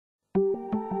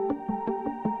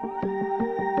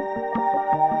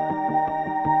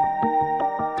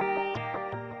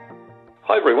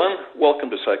Hi everyone, welcome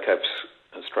to SOCAP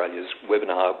Australia's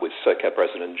webinar with SOCAP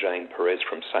President Jane Pires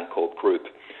from Suncorp Group.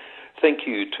 Thank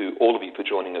you to all of you for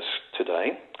joining us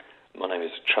today. My name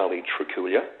is Charlie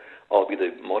Trkulja. I'll be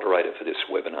the moderator for this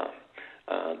webinar.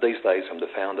 These days I'm the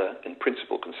founder and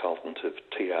principal consultant of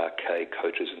TRK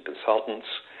Coaches and Consultants.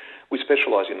 We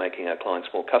specialise in making our clients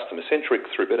more customer-centric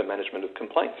through better management of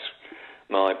complaints.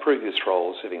 My previous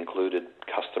roles have included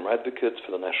customer advocate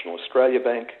for the National Australia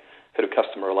Bank, Head of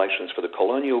Customer Relations for the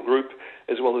Colonial Group,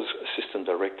 as well as Assistant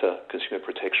Director, Consumer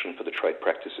Protection for the Trade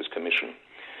Practices Commission.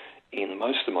 In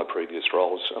most of my previous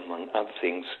roles, among other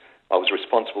things, I was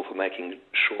responsible for making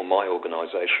sure my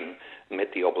organisation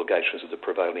met the obligations of the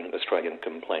prevailing Australian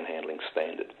complaint handling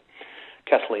standard.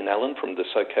 Kathleen Allen from the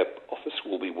SOCAP office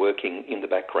will be working in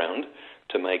the background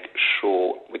to make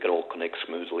sure we can all connect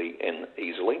smoothly and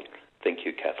easily. Thank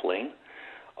you, Kathleen.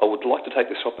 I would like to take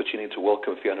this opportunity to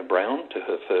welcome Fiona Brown to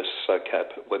her first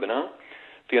SOCAP webinar.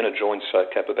 Fiona joined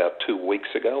SOCAP about 2 weeks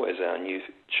ago as our new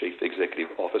Chief Executive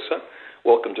Officer.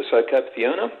 Welcome to SOCAP,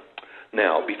 Fiona.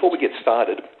 Now, before we get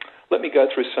started, let me go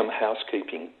through some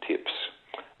housekeeping tips.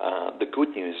 The good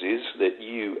news is that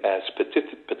you as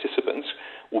participants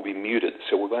will be muted,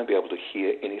 so we won't be able to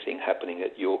hear anything happening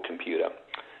at your computer.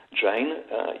 Jane,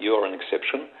 you're an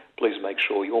exception. Please make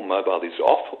sure your mobile is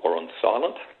off or on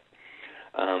silent.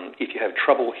 If you have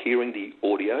trouble hearing the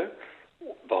audio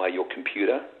via your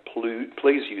computer,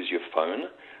 please use your phone.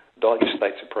 Dial your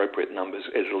state's appropriate numbers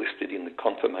as listed in the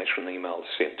confirmation email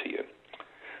sent to you.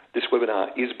 This webinar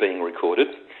is being recorded.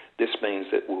 This means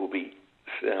that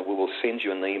we will send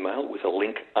you an email with a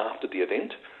link after the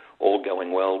event, all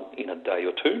going well in a day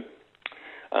or two.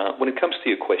 When it comes to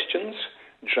your questions,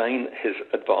 Jane has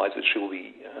advised that she will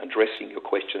be addressing your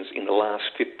questions in the last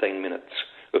 15 minutes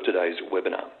of today's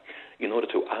webinar. In order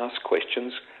to ask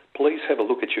questions, please have a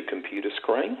look at your computer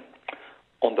screen.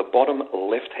 On the bottom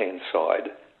left-hand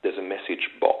side, there's a message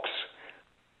box.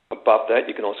 Above that,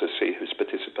 you can also see who's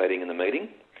participating in the meeting.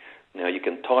 Now, you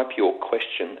can type your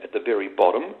question at the very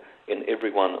bottom, and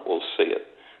everyone will see it.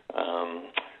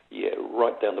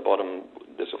 Right down the bottom,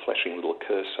 there's a flashing little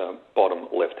cursor, bottom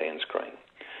left-hand screen.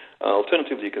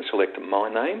 Alternatively, you can select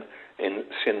my name and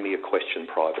send me a question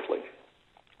privately.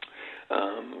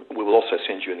 We will also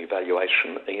send you an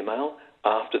evaluation email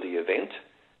after the event,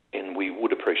 and we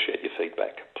would appreciate your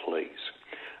feedback, please.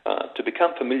 To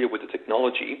become familiar with the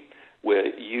technology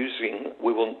we're using,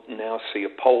 we will now see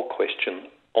a poll question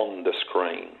on the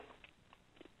screen.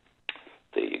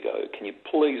 There you go. Can you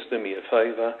please do me a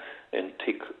favour and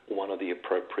tick one of the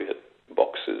appropriate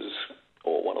boxes,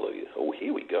 or one of the... Oh,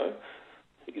 here we go.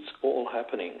 It's all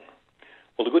happening.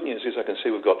 Well, the good news is I can see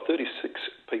we've got 36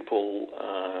 people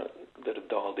that have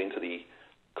dialed into the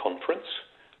conference,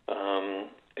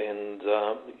 and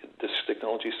this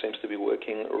technology seems to be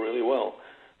working really well.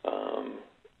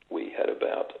 We had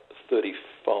about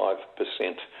 35%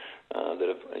 that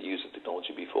have used the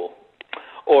technology before.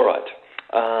 All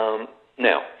right.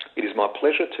 Now, it is my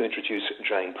pleasure to introduce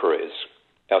Jane Pires,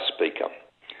 our speaker.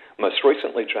 Most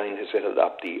recently, Jane has headed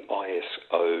up the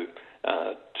ISO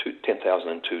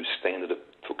 10002 Standard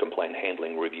for Complaint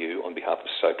Handling Review on behalf of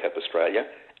SOCAP Australia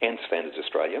and Standards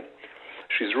Australia.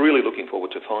 She's really looking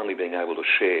forward to finally being able to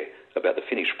share about the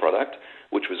finished product,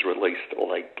 which was released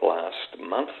late last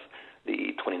month,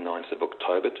 the 29th of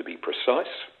October to be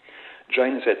precise.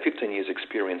 Jane has had 15 years'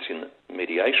 experience in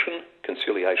mediation,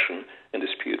 conciliation and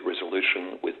dispute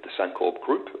resolution with the Suncorp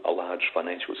Group, a large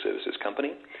financial services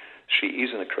company. She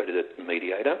is an accredited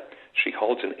mediator. She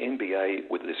holds an MBA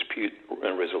with a dispute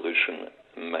resolution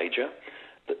major.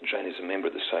 Jane is a member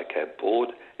of the SOCAP board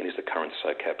and is the current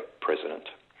SOCAP president.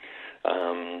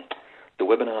 The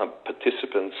webinar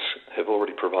participants have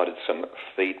already provided some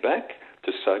feedback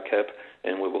to SOCAP,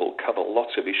 and we will cover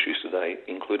lots of issues today,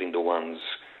 including the ones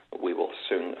we will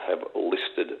soon have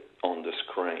listed on the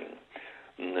screen.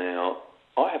 Now,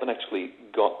 I haven't actually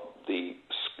got the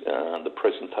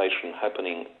presentation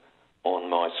happening on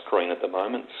my screen at the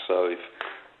moment, so if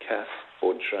Kath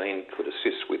or Jane could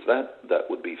assist with that, that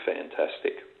would be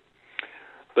fantastic.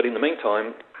 But in the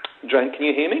meantime, Jane, can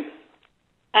you hear me?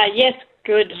 Yes,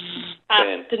 good.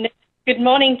 Good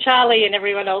morning, Charlie, and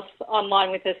everyone else online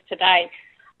with us today.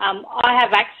 I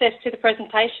have access to the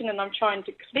presentation and I'm trying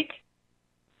to click,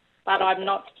 but I'm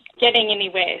not getting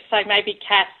anywhere. So maybe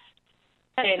Kath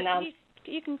can...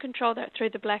 You can control that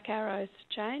through the black arrows,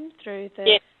 Jane, through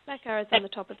the black arrows on the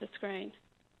top of the screen.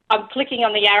 I'm clicking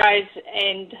on the arrows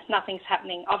and nothing's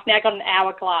happening. I've now got an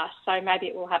hourglass, so maybe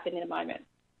it will happen in a moment.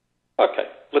 Okay,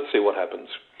 let's see what happens.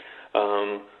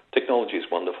 Technology is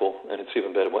wonderful, and it's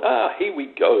even better. Here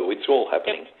we go. It's all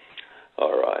happening. Yep.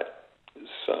 All right.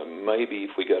 So maybe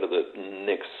if we go to the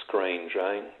next screen,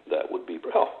 Jane, that would be...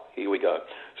 Oh, here we go.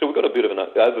 So we've got a bit of an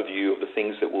overview of the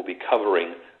things that we'll be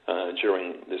covering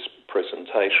during this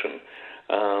presentation.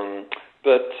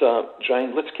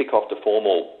 Jane, let's kick off the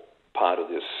formal part of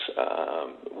this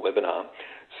webinar.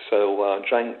 So,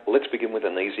 Jane, let's begin with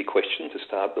an easy question to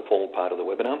start the formal part of the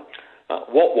webinar.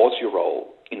 What was your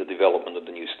role in the development of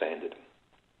the new standard?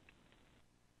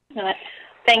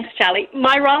 Thanks, Charlie.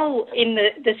 My role in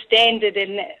the standard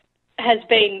has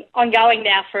been ongoing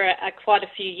now for quite a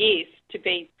few years, to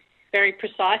be very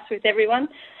precise with everyone.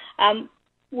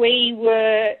 We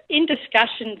were in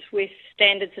discussions with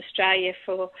Standards Australia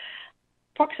for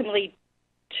approximately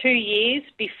 2 years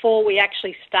before we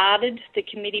actually started the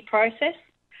committee process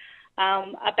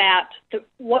about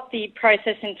what the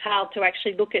process entailed to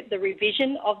actually look at the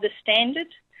revision of the standard,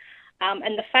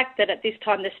 and the fact that at this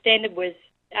time the standard was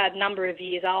a number of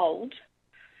years old,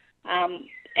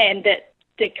 and that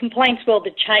the complaints world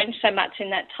had changed so much in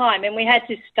that time, and we had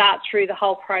to start through the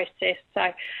whole process.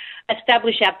 So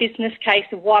establish our business case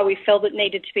of why we felt it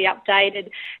needed to be updated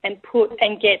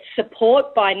and get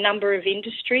support by a number of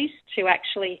industries to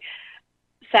actually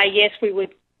say, yes, we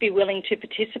would be willing to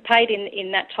participate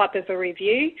in that type of a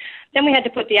review. Then we had to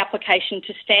put the application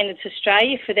to Standards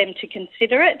Australia for them to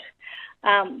consider it,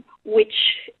 which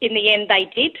in the end they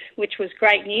did, which was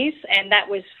great news, and that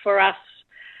was for us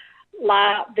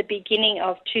the beginning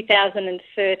of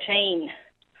 2013.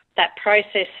 That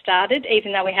process started,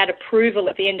 even though we had approval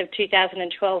at the end of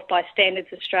 2012 by Standards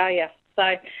Australia.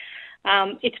 So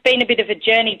it's been a bit of a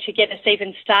journey to get us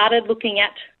even started looking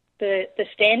at the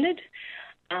standard.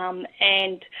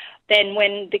 And then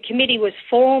when the committee was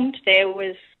formed, there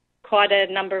was quite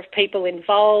a number of people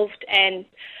involved, and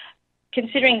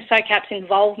considering SOCAP's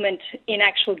involvement in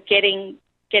actual getting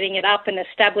it up and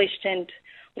established and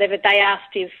whatever, they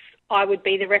asked if I would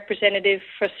be the representative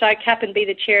for SOCAP and be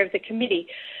the chair of the committee.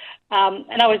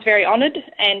 And I was very honoured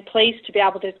and pleased to be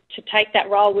able to take that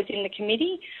role within the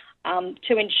committee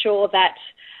to ensure that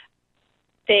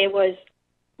there was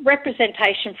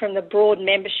representation from the broad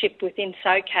membership within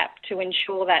SOCAP to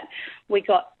ensure that we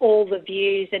got all the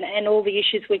views and all the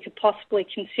issues we could possibly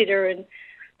consider and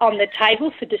on the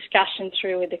table for discussion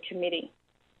through with the committee.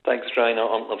 Thanks, Jane.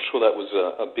 I'm sure that was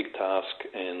a big task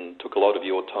and took a lot of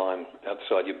your time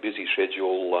outside your busy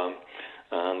schedule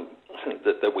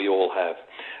that we all have.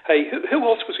 Hey, who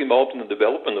else was involved in the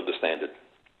development of the standard?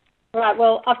 Right,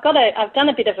 well, I've done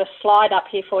a bit of a slide up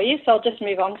here for you, so I'll just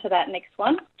move on to that next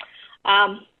one.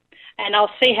 And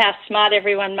I'll see how smart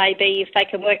everyone may be if they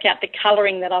can work out the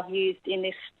colouring that I've used in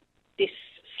this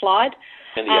slide.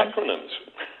 And the acronyms.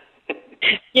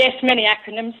 Yes, many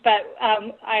acronyms, but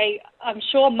I'm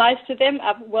sure most of them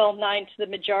are well known to the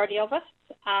majority of us.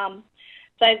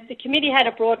 So the committee had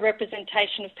a broad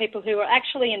representation of people who were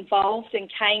actually involved and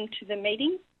came to the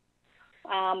meeting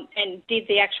and did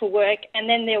the actual work. And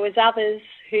then there was others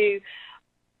who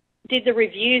did the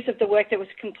reviews of the work that was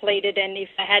completed, and if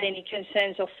they had any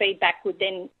concerns or feedback would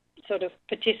then sort of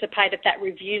participate at that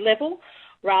review level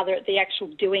rather at the actual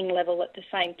doing level at the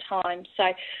same time.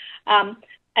 So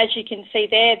as you can see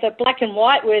there, the black and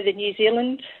white were the New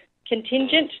Zealand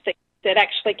contingent that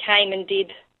actually came and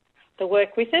did the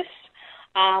work with us.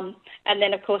 And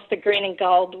then, of course, the green and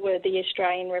gold were the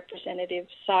Australian representatives.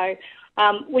 So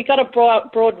we got a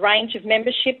broad range of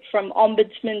membership from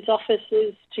ombudsman's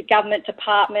offices to government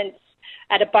departments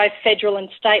at both federal and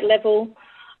state level.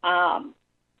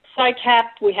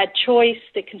 SOCAP, we had Choice,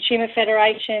 the Consumer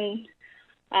Federation,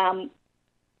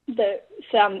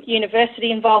 some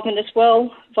university involvement as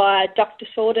well via Dr.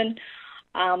 Sorden.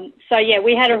 So, yeah,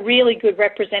 we had a really good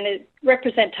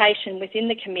representation within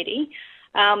the committee.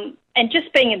 And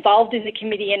just being involved in the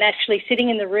committee and actually sitting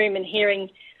in the room and hearing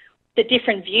the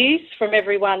different views from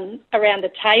everyone around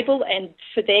the table and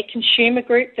for their consumer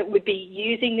group that would be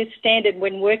using this standard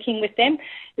when working with them,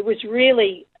 it was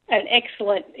really an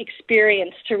excellent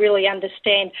experience to really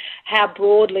understand how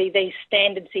broadly these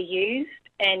standards are used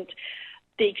and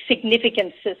the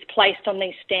significance that's placed on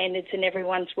these standards in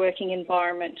everyone's working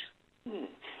environment.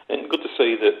 And good to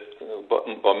see that,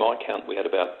 by my count, we had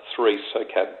about 3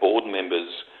 SOCAP board members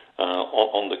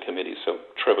on the committee. So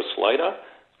Trevor Slater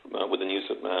with the New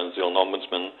Zealand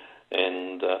Ombudsman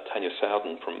and Tanya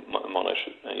Sowden from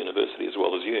Monash University as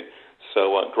well as you.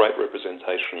 So great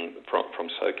representation from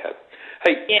SOCAP.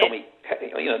 Hey, yeah. Tell me,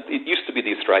 it used to be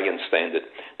the Australian standard,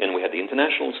 and we had the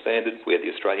international standard, we had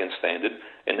the Australian standard,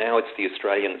 and now it's the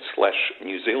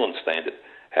Australian/New Zealand standard.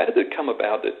 How did it come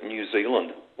about that New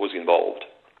Zealand was involved?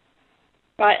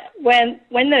 Right. When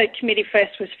the committee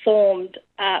first was formed,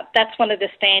 that's one of the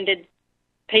standard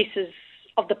pieces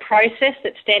the process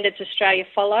that Standards Australia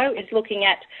follow is looking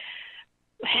at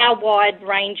how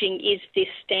wide-ranging is this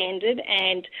standard,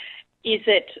 and is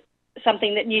it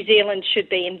something that New Zealand should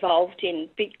be involved in.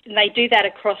 And they do that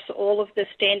across all of the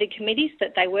standard committees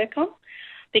that they work on,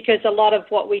 because a lot of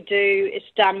what we do is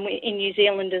done in New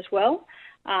Zealand as well.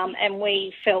 And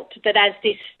we felt that as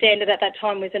this standard at that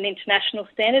time was an international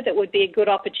standard, it would be a good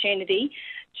opportunity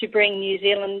to bring New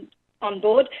Zealand on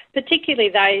board,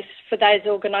 particularly for those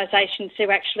organisations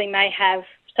who actually may have,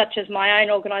 such as my own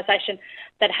organisation,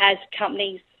 that has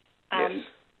companies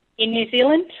in New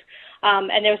Zealand.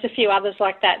 And there was a few others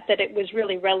like that it was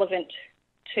really relevant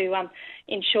to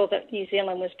ensure that New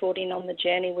Zealand was brought in on the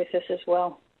journey with us as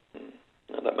well.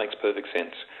 No, that makes perfect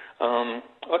sense.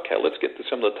 Okay, let's get to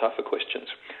some of the tougher questions.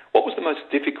 What was the most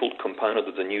difficult component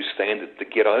of the new standard to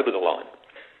get over the line?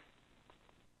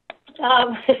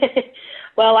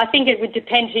 Well, I think it would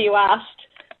depend who you asked.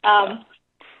 But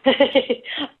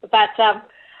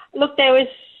look, there was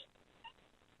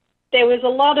a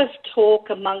lot of talk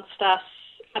amongst us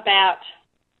about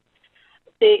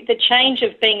the change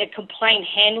of being a complaint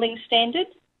handling standard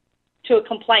to a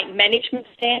complaint management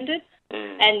standard,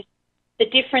 and the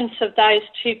difference of those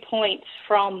 2 points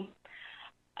from,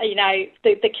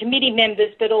 the committee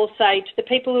members, but also to the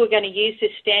people who are going to use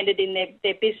this standard in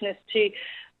their business, to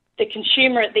the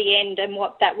consumer at the end and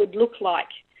what that would look like.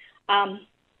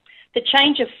 The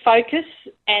change of focus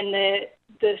and the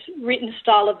written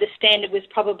style of the standard was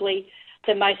probably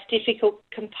the most difficult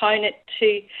component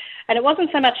and it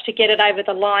wasn't so much to get it over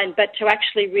the line, but to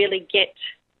actually really get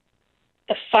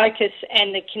the focus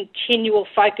and the continual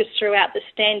focus throughout the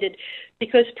standard,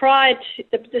 because prior to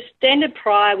the standard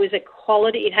prior was it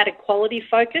had a quality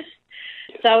focus.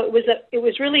 So it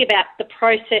was really about the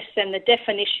process and the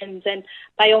definitions, and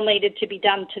they all needed to be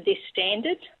done to this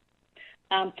standard.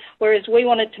 Whereas we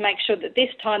wanted to make sure that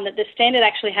this time that the standard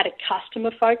actually had a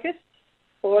customer focus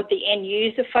or the end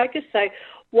user focus. So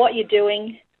what you're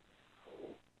doing,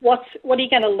 what are you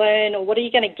going to learn, or what are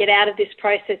you going to get out of this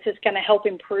process that's going to help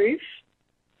improve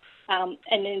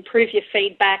and improve your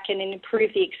feedback and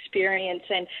improve the experience,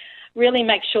 and really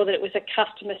make sure that it was a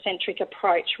customer-centric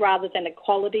approach rather than a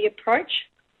quality approach.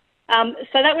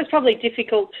 So that was probably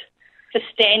difficult for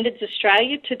Standards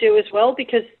Australia to do as well,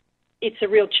 because it's a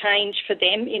real change for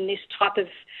them in this type of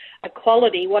a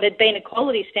quality. What had been a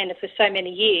quality standard for so many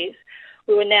years,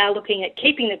 we were now looking at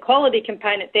keeping the quality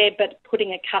component there, but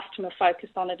putting a customer focus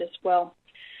on it as well.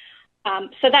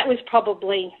 So that was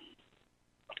probably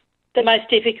the most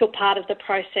difficult part of the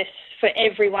process for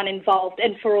everyone involved,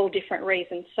 and for all different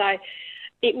reasons. So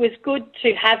it was good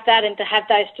to have that and to have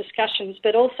those discussions,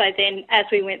 but also then as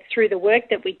we went through the work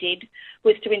that we did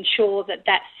was to ensure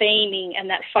that theming and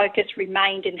that focus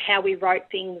remained in how we wrote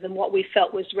things and what we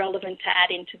felt was relevant to add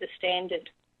into the standard.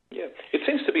 Yeah, it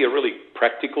seems to be a really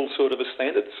practical sort of a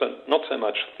standard, so not so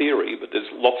much theory, but there's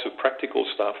lots of practical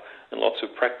stuff and lots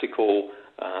of practical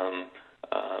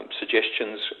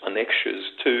suggestions, annexures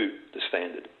to the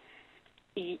standard.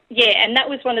 Yeah, and that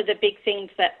was one of the big things,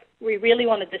 that we really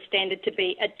wanted the standard to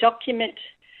be a document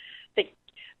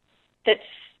that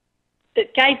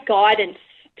gave guidance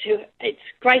to. It's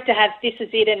great to have this is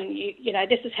it, and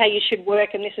this is how you should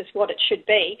work, and this is what it should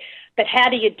be. But how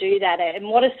do you do that, and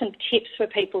what are some tips for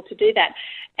people to do that?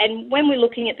 And when we're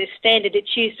looking at this standard,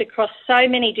 it's used across so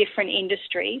many different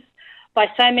industries, by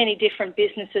so many different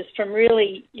businesses, from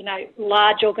really,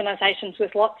 large organisations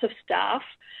with lots of staff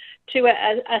to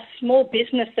a small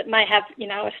business that may have,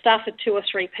 a staff of 2 or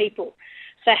 3 people.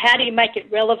 So how do you make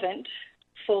it relevant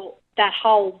for that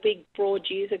whole big, broad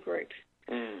user group?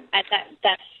 And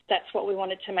that's what we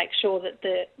wanted to make sure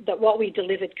that what we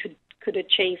delivered could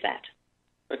achieve that.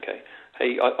 Okay.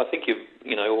 Hey, I think you've,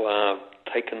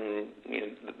 taken,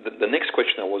 the next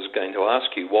question I was going to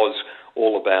ask you was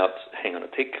all about, hang on a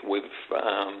tick, we've,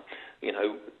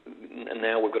 and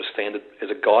now we've got a standard as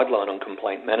a guideline on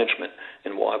complaint management,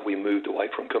 and why have we moved away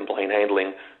from complaint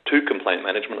handling to complaint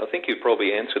management? I think you've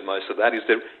probably answered most of that. Is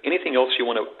there anything else you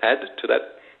want to add to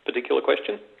that particular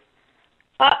question?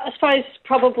 I suppose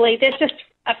probably there's just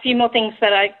a few more things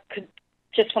that I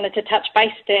just wanted to touch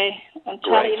base there on,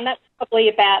 Charlie. Great. And that's probably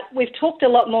about, we've talked a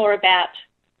lot more about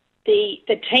the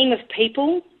team of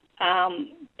people,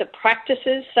 the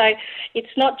practices. So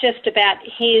it's not just about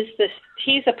here's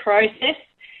a process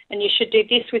and you should do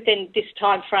this within this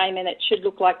time frame and it should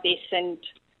look like this, and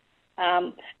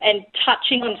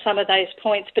touching on some of those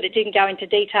points, but it didn't go into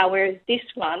detail, whereas this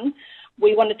one,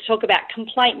 we wanted to talk about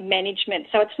complaint management.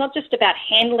 So it's not just about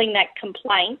handling that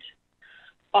complaint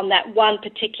on that one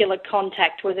particular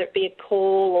contact, whether it be a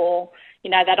call or,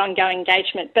 that ongoing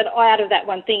engagement. But out of that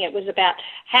one thing, it was about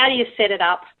how do you set it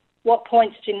up What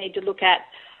points do you need to look at?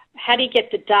 How do you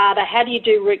get the data? How do you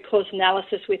do root cause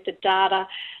analysis with the data?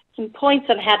 Some points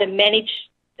on how to manage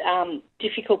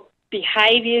difficult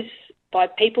behaviours by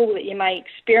people that you may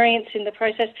experience in the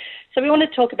process. So we want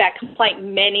to talk about complaint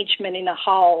management as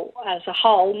a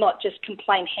whole, not just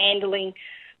complaint handling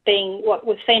being what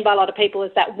was seen by a lot of people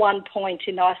as that one point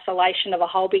in isolation of a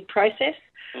whole big process.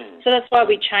 So that's why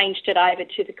we changed it over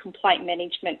to the complaint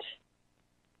management.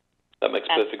 That makes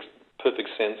perfect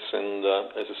sense, and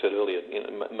as I said earlier,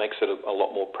 makes it a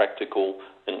lot more practical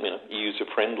and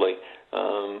user-friendly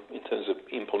in terms of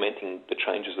implementing the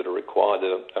changes that are required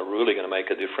that are really going to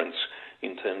make a difference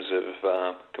in terms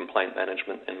of complaint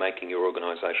management and making your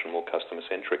organisation more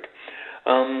customer-centric.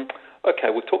 Okay,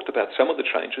 we've talked about some of the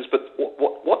changes, but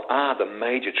what are the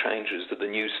major changes to the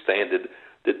new standard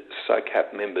that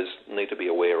SOCAP members need to be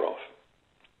aware of?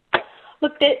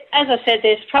 Look, as I said,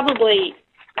 there's probably,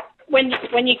 when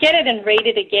you get it and read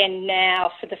it again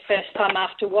now for the first time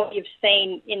after what you've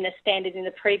seen in the standard in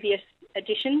the previous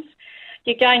editions,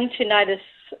 you're going to notice,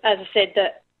 as I said,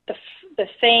 that the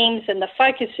themes and the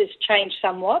focus has changed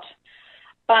somewhat.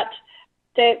 But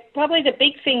probably the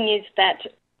big thing is that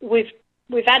we've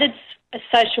added a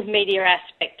social media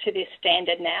aspect to this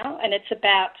standard now, and it's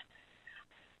about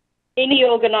any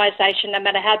organisation, no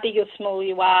matter how big or small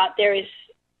you are,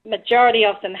 majority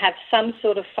of them have some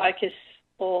sort of focus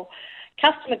or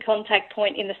customer contact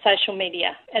point in the social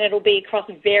media, and it'll be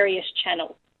across various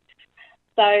channels.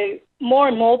 So more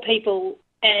and more people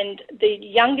and the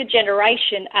younger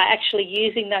generation are actually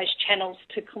using those channels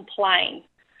to complain.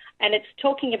 And it's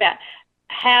talking about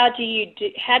how do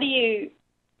you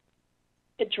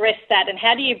address that, and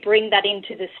how do you bring that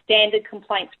into the standard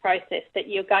complaints process that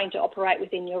you're going to operate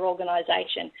within your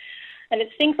organisation. And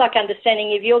it's things like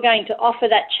understanding if you're going to offer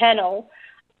that channel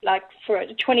like for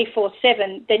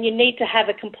 24/7, then you need to have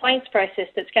a complaints process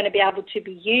that's going to be able to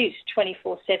be used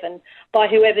 24/7 by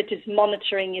whoever is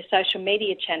monitoring your social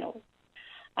media channels.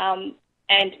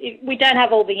 We don't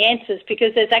have all the answers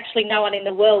because there's actually no one in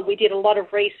the world. We did a lot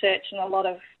of research and a lot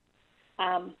of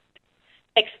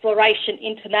exploration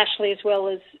internationally as well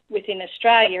as within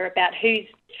Australia about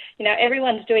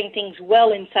everyone's doing things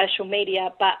well in social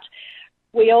media, but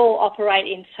we all operate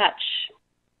in such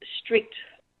strict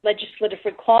legislative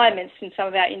requirements in some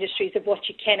of our industries of what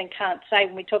you can and can't say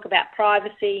when we talk about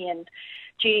privacy and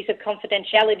duties of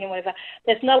confidentiality and whatever.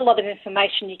 There's not a lot of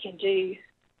information you can do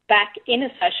back in a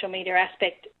social media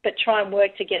aspect, but try and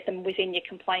work to get them within your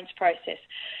complaints process.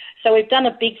 So we've done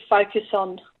a big focus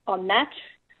on that,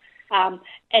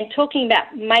 and talking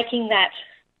about making that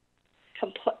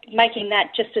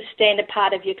just a standard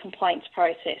part of your complaints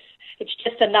process. It's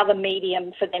just another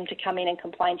medium for them to come in and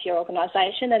complain to your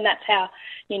organisation, and that's how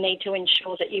you need to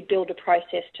ensure that you build a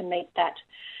process to meet that.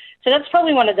 So that's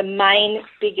probably one of the main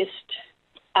biggest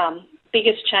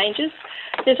changes.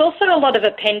 There's also a lot of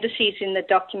appendices in the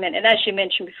document, and as you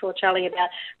mentioned before, Charlie, about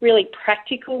really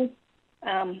practical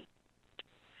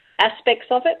aspects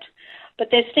of it. But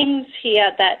there's things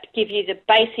here that give you the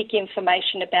basic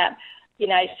information about,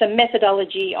 some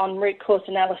methodology on root cause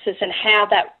analysis and how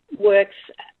that works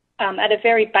at a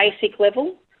very basic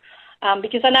level.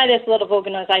 Because I know there's a lot of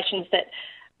organisations that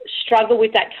struggle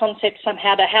with that concept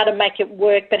somehow, to how to make it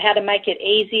work, but how to make it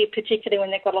easier, particularly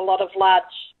when they've got a lot of large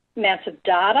amounts of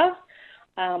data.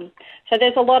 So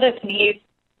there's a lot of new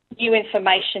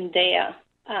information there.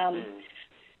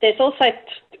 There's also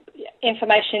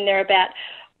information there about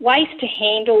ways to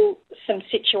handle some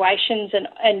situations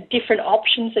and different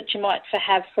options that you might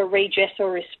have for redress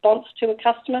or response to a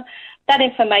customer. That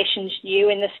information's new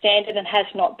in the standard and has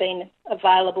not been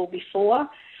available before.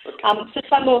 Okay. For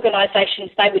some organisations,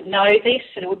 they would know this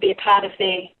and it would be a part of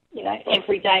their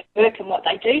everyday work and what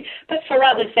they do. But for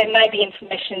others, there may be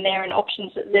information there and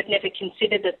options that they've never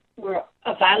considered that were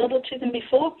available to them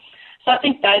before. So I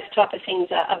think those type of things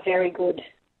are very good.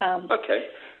 Okay.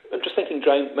 I'm just thinking,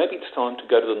 Jane, maybe it's time to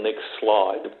go to the next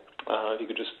slide. If you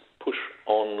could just push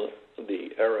on the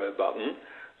arrow button,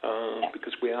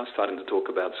 because we are starting to talk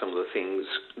about some of the things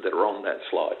that are on that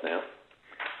slide now.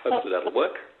 Hopefully that'll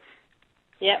work.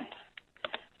 Yep.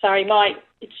 Sorry,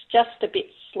 it's just a bit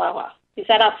slower. Is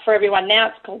that up for everyone now?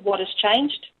 It's called What Has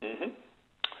Changed? Mm-hmm.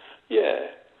 Yeah.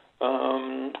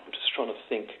 I'm just trying to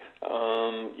think.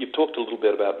 You've talked a little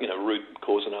bit about, root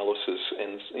cause analysis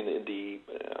and in the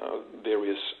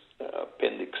various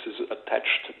appendixes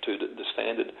attached to the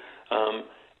standard.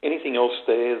 Anything else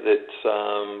there that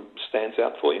stands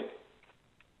out for you?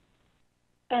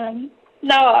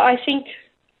 No, I think...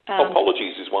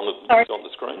 apologies is one that's on the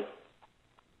screen.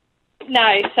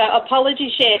 No, so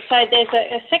apologies, yeah. So there's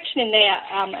a section in there,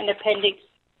 an appendix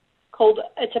called,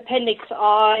 it's Appendix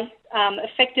I,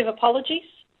 Effective Apologies.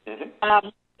 Mm-hmm.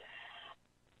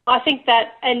 I think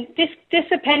that, and this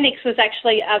appendix was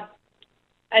actually,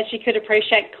 as you could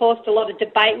appreciate, caused a lot of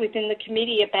debate within the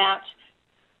committee about,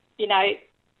 you know,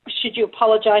 should you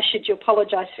apologise? Should you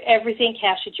apologise for everything?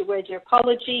 How should you word your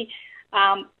apology?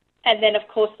 And then, of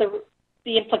course,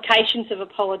 the implications of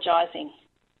apologising.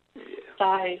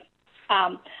 So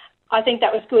I think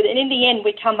that was good. And in the end,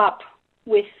 we come up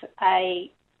with we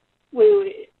were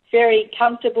very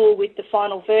comfortable with the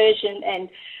final version and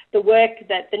the work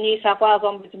that the New South Wales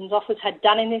Ombudsman's Office had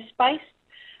done in this space.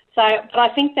 So, but I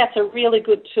think that's a really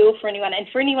good tool for anyone, and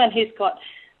for anyone who's got,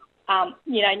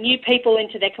 you know, new people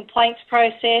into their complaints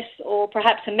process, or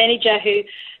perhaps a manager who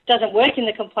doesn't work in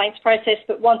the complaints process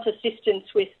but wants assistance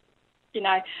with, you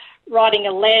know, writing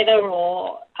a letter,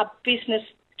 or a business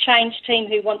change team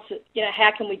who wants to, you know,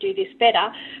 how can we do this better?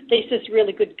 This is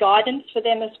really good guidance for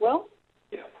them as well.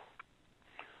 Yeah.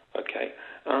 Okay.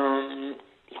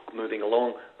 Moving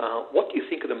along, what do you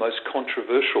think are the most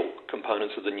controversial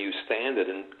components of the new standard,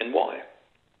 and why?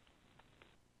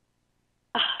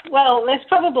 Well, there's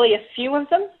probably a few of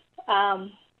them.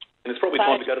 And it's probably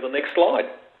time to go to the next slide.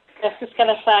 I was just going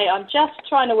to say, I'm just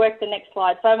trying to work the next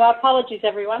slide. So my apologies,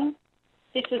 everyone.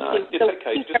 This is it's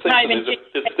okay.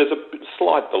 There's a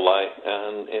slight delay,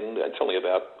 and it's only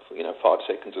about 5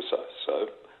 seconds or so. So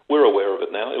we're aware of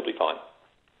it now. It'll be fine.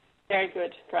 Very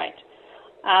good. Great.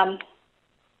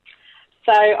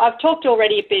 So I've talked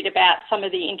already a bit about some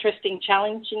of the interesting,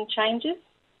 challenging changes.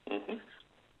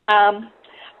 Mm-hmm.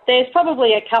 There's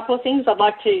probably a couple of things I'd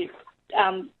like to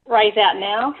raise out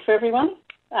now for everyone.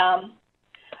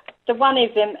 The one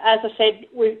of them, as I said,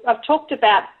 I've talked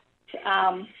about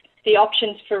the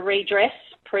options for redress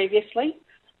previously.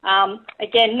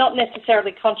 Again, not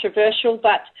necessarily controversial,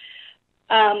 but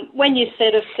when you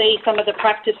sort of see some of the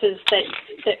practices that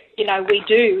we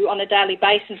do on a daily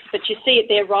basis, but you see it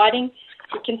there writing,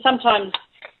 it can sometimes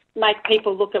make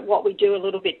people look at what we do a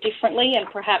little bit differently and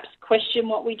perhaps question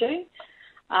what we do,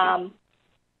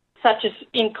 such as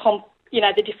in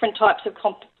the different types of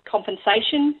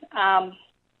compensation,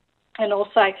 and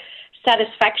also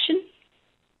satisfaction.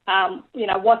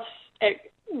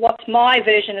 What's my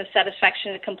version of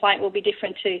satisfaction in a complaint will be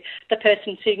different to the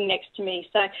person sitting next to me.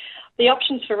 So the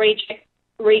options for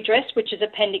redress, which is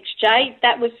Appendix J,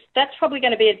 that's probably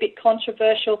going to be a bit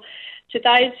controversial to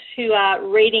those who are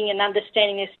reading and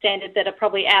understanding this standard that are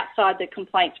probably outside the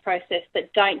complaints process,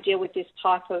 that don't deal with this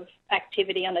type of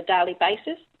activity on a daily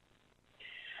basis.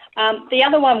 The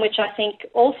other one, which I think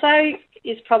also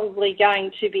is probably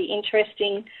going to be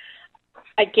interesting,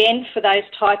 again, for those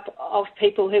type of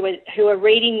people who are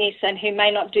reading this and who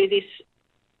may not do this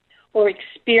or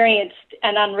experienced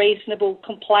an unreasonable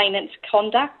complainant's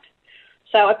conduct.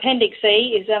 So Appendix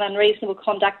E is an unreasonable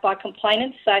conduct by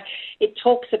complainants. So it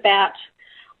talks about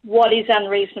what is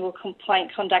unreasonable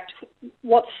complaint conduct,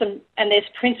 and there's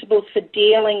principles for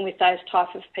dealing with those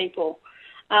type of people.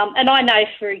 And I know,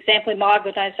 for example, in my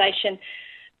organisation,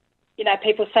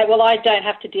 people say, well, I don't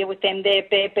have to deal with them.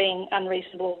 They're being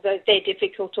unreasonable. They're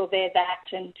difficult, or they're that.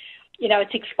 And,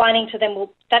 it's explaining to them,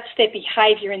 well, that's their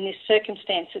behaviour in this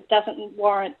circumstance. It doesn't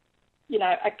warrant,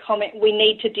 a comment. We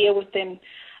need to deal with them.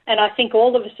 And I think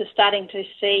all of us are starting to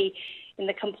see in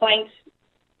the complaints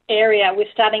area,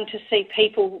 we're starting to see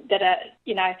people that are,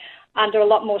 under a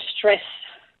lot more stress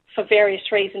for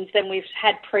various reasons than we've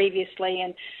had previously.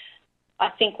 And I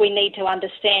think we need to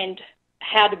understand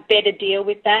how to better deal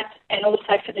with that, and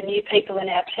also for the new people in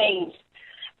our teams.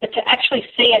 But to actually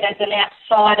see it as an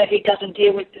outsider who doesn't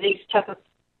deal with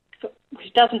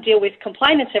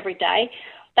complainants every day,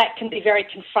 that can be very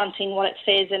confronting, what it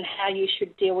says and how you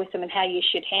should deal with them and how you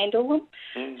should handle them.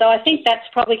 Mm. So I think that's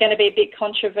probably going to be a bit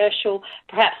controversial,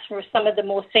 perhaps for some of the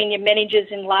more senior managers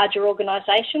in larger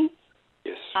organisations.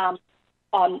 Yes.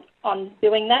 On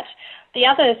doing that. The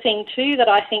other thing too that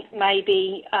I think may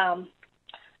be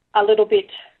a little bit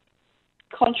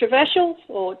controversial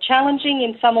or challenging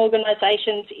in some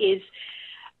organisations is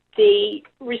the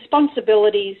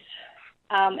responsibilities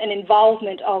and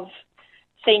involvement of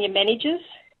senior managers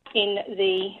in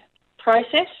the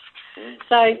process.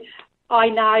 So I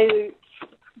know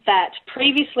that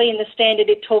previously in the standard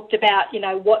it talked about,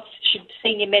 what should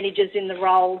senior managers in the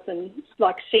roles and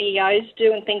like CEOs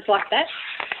do and things like that.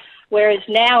 Whereas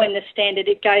now in the standard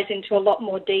it goes into a lot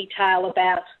more detail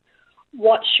about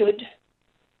what should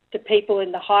the people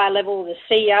in the higher level, the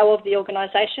CEO of the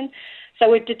organisation. So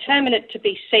we've determined it to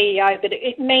be CEO, but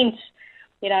it means,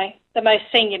 the most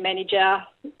senior manager,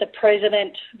 the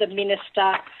president, the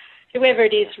minister, whoever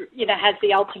it is, has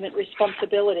the ultimate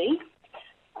responsibility.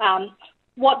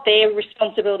 what their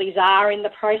responsibilities are in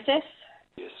the process.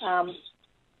 Yes.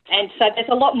 And so there's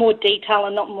a lot more detail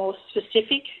and not more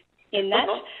specific in that.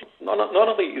 Not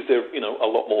only is there, a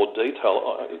lot more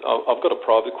detail, I've got a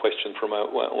private question from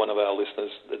one of our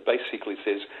listeners that basically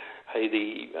says, hey,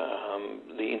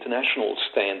 the international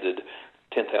standard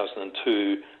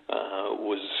 10,002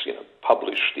 was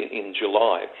published in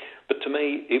July, but to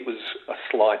me it was a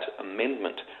slight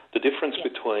amendment. The difference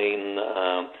between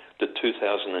the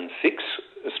 2006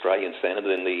 Australian standard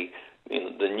and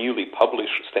the newly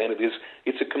published standard is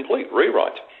it's a complete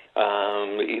rewrite.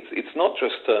 It's not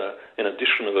just an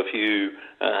addition of a few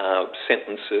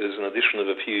sentences, an addition of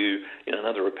a few,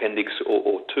 another appendix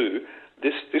or two.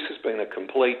 This has been a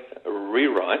complete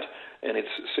rewrite, and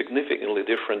it's significantly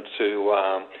different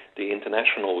to the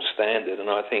international standard. And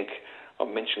I think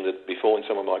I've mentioned it before in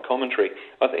some of my commentary.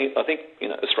 I think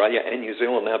Australia and New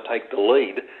Zealand now take the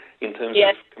lead in terms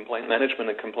of complaint management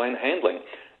and complaint handling.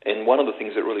 And one of the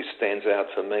things that really stands out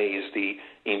for me is the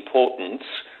importance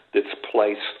that's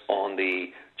placed on the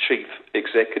chief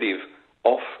executive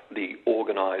of the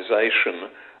organisation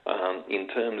in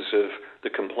terms of the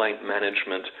complaint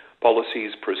management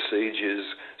policies, procedures,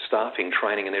 staffing,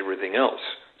 training, and everything else.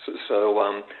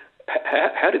 So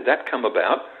how did that come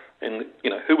about? And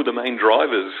who were the main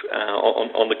drivers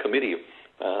on the committee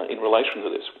in relation to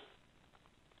this?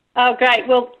 Oh, great.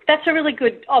 Well, that's a really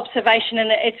good observation, and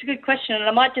it's a good question. And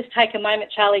I might just take a moment,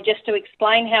 Charlie, just to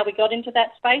explain how we got into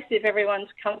that space, if everyone's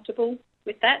comfortable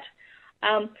with that.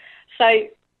 So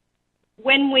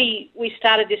when we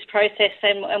started this process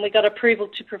and we got approval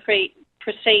to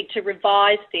proceed to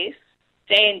revise this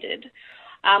standard,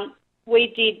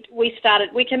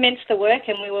 we commenced the work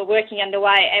and we were working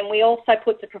underway, and we also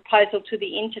put the proposal to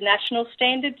the International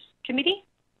Standards Committee.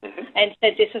 Mm-hmm. And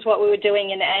said this is what we were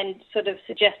doing, and sort of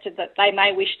suggested that they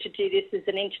may wish to do this as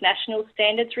an international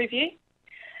standards review.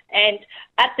 And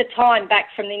at the time, back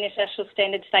from the international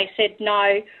standards, they said,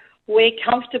 no, we're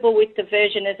comfortable with the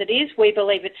version as it is. We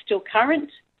believe it's still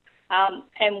current,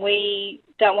 and we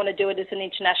don't want to do it as an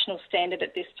international standard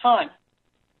at this time.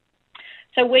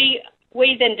 So we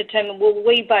then determined, well,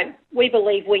 we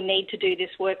believe we need to do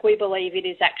this work. We believe it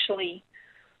is actually...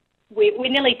 We're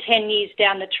nearly 10 years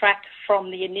down the track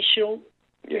from the initial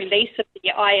release of the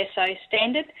ISO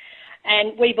standard,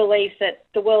 and we believe that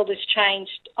the world has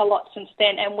changed a lot since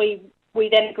then, and we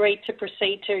then agreed to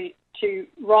proceed to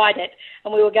write it,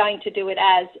 and we were going to do it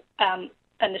as an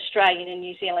Australian and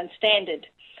New Zealand standard.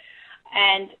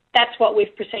 And that's what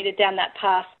we've proceeded down that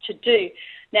path to do.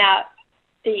 Now,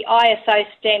 the ISO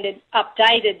standard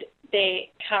updated their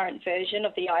current version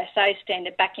of the ISO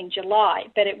standard back in July,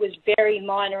 but it was very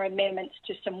minor amendments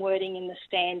to some wording in the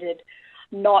standard,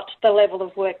 not the level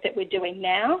of work that we're doing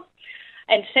now.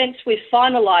 And since we've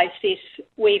finalised this,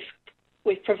 we've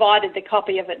provided the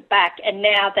copy of it back, and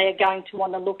now they're going to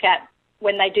want to look at,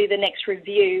 when they do the next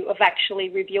review, of actually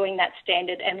reviewing that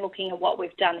standard and looking at what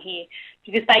we've done here,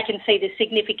 because they can see the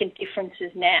significant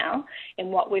differences now in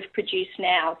what we've produced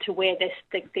now to where the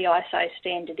ISO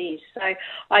standard is. So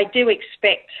I do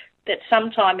expect that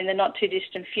sometime in the not too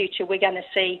distant future we're going to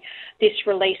see this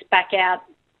release back out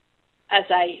as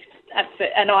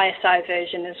an ISO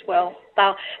version as well.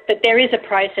 But there is a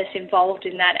process involved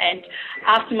in that, and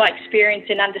after my experience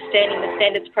in understanding the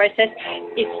standards process,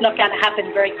 it's not going to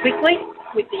happen very quickly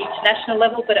with the international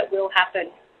level, but it will happen.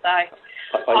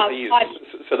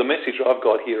 So the message I've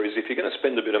got here is, if you're going to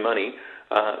spend a bit of money,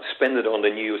 spend it on the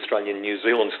new Australian New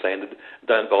Zealand standard.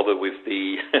 Don't bother with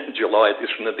the July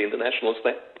edition of the international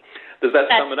standard. Does that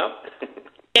sum it up?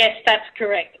 Yes, that's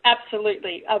correct.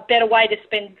 Absolutely. A better way to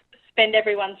spend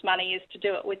everyone's money is to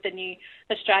do it with the new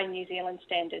Australian New Zealand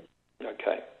standard.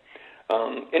 Okay.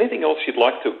 Anything else you'd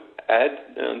like to add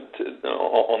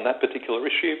on that particular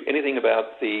issue? Anything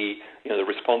about the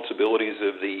responsibilities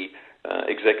of the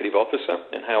executive officer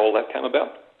and how all that came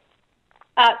about?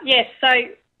 Yes. So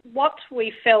what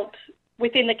we felt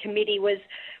within the committee was,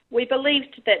 we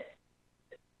believed that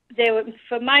there were,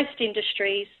 for most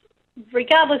industries,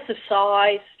 regardless of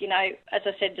size, as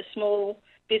I said, the small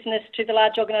business to the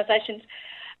large organisations,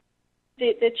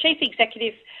 the chief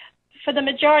executive, for the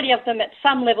majority of them, at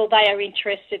some level, they are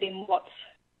interested in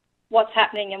what's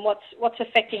happening and what's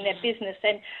affecting their business.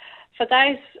 And for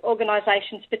those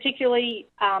organisations, particularly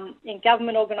in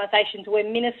government organisations where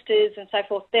ministers and so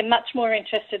forth, they're much more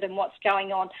interested in what's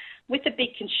going on with the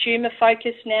big consumer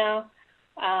focus now.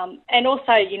 And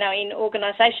also, in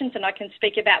organisations, and I can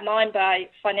speak about mine by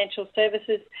financial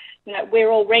services, we're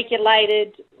all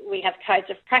regulated, we have codes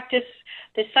of practice.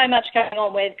 There's so much going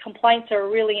on where complaints are a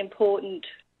really important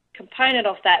component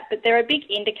of that, but they're a big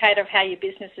indicator of how your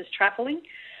business is travelling.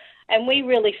 And we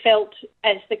really felt,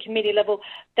 as the committee level,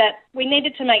 that we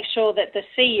needed to make sure that the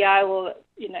CEO or,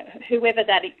 whoever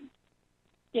that,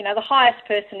 the highest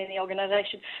person in the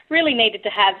organisation really needed to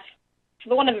have, for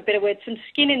the want of a better word, some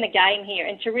skin in the game here,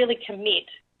 and to really commit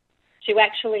to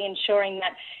actually ensuring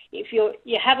that if you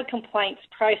have a complaints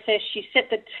process, you set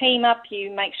the team up, you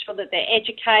make sure that they're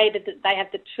educated, that they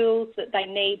have the tools that they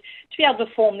need to be able to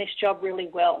perform this job really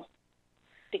well.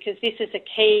 Because this is a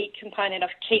key component of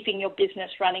keeping your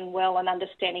business running well and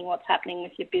understanding what's happening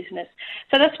with your business.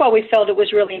 So that's why we felt it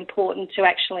was really important to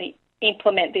actually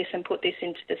implement this and put this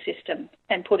into the system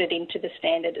and put it into the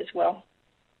standard as well.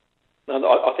 No,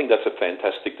 I think that's a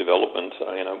fantastic development.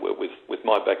 With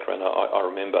my background, I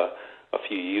remember a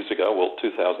few years ago,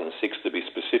 2006 to be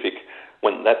specific,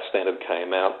 when that standard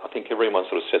came out, I think everyone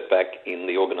sort of sat back in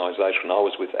the organisation I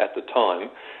was with at the time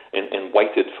and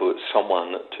waited for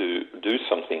someone to do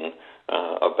something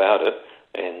about it.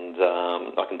 And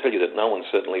I can tell you that no one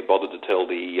certainly bothered to tell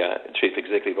the Chief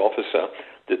Executive Officer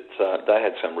that they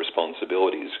had some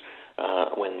responsibilities.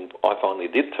 When I finally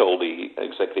did tell the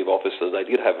Executive Officer they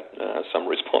did have some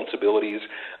responsibilities,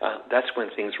 that's when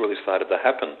things really started to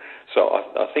happen. So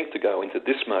I think to go into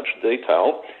this much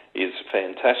detail is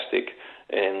fantastic.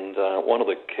 And one of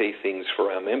the key things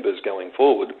for our members going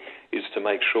forward is to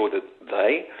make sure that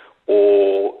they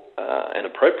or an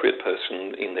appropriate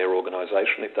person in their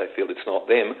organisation, if they feel it's not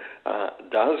them,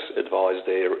 does advise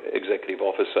their executive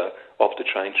officer of the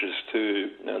changes to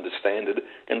the standard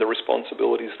and the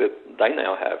responsibilities that they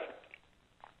now have.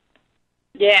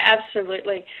 Yeah,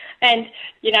 absolutely. And,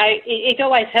 it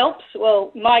always helps.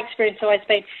 Well, my experience has always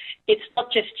been it's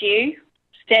not just you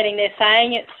standing there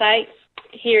saying it, say,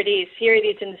 here it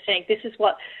is in the thing. This is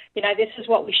what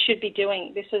we should be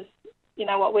doing. This is,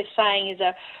 what we're saying is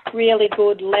a really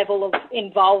good level of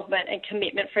involvement and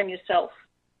commitment from yourself.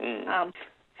 And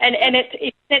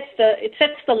it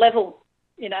sets the level,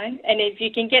 and if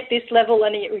you can get this level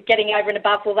and you're getting over and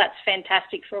above, well, that's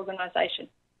fantastic for organisation.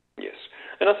 Yes.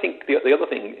 And I think the other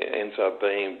thing ends up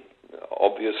being,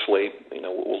 obviously,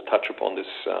 we'll touch upon this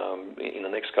in the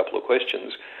next couple of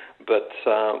questions, but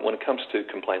when it comes to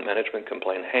complaint management,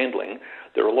 complaint handling,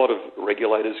 there are a lot of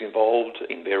regulators involved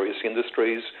in various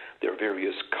industries. There are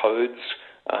various codes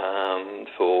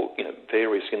for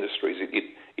various industries.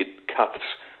 It cuts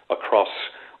across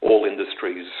all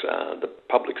industries, the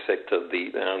public sector,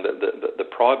 the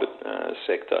private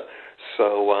sector.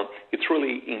 So it's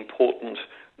really important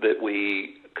that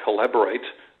we collaborate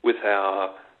with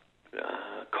our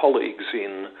colleagues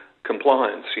in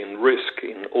compliance, in risk,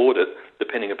 in audit,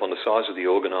 depending upon the size of the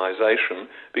organisation,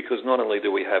 because not only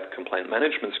do we have complaint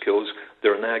management skills,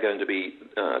 there are now going to be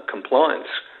compliance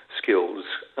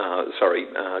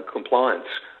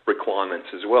requirements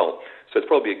as well. So it's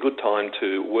probably a good time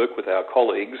to work with our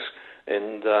colleagues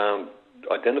and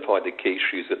identify the key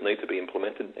issues that need to be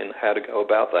implemented and how to go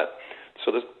about that.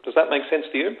 So does that make sense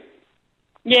to you?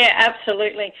 Yeah,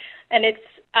 absolutely. And it's,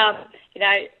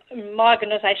 my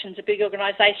organisation's a big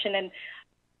organisation, and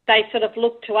they sort of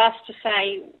look to us to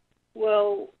say,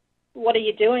 well, what are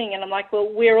you doing? And I'm like, well,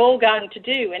 we're all going to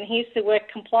do, and here's the work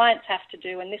compliance have to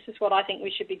do, and this is what I think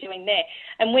we should be doing there.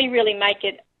 And we really make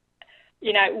it,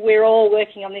 we're all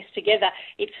working on this together.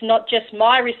 It's not just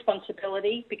my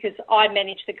responsibility because I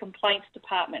manage the complaints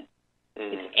department.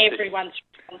 It's everyone's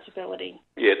responsibility.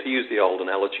 Yeah, to use the old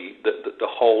analogy, the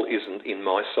whole isn't in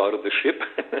my side of the ship.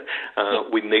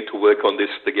 We need to work on this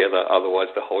together, otherwise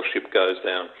the whole ship goes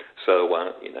down. So,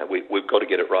 we've got to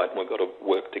get it right and we've got to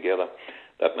work together.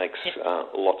 That makes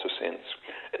lots of sense.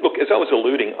 Look, as I was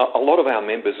alluding, a lot of our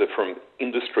members are from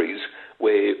industries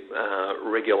where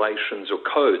regulations or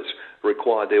codes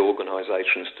require their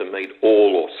organisations to meet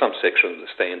all or some section of the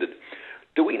standard.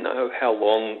 Do we know how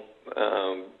long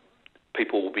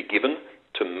people will be given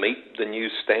to meet the new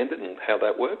standard and how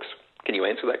that works? Can you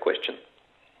answer that question?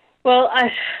 Well,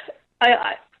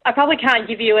 I probably can't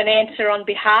give you an answer on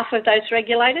behalf of those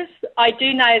regulators. I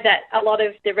do know that a lot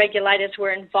of the regulators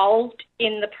were involved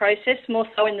in the process, more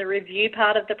so in the review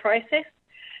part of the process.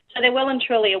 So they're well and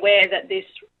truly aware that this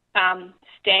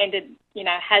standard,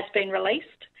 has been released.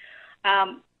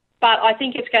 But I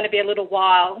think it's going to be a little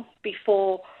while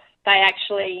before they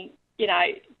actually,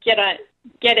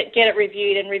 get it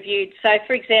reviewed. So,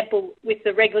 for example, with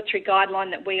the regulatory guideline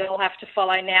that we all have to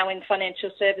follow now in financial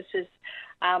services,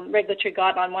 regulatory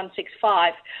guideline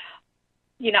 165,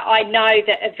 I know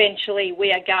that eventually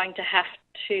we are going to have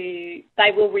to,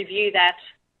 they will review that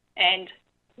and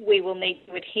we will need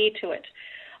to adhere to it.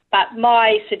 But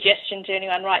my suggestion to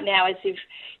anyone right now is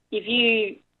if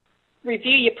you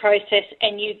review your process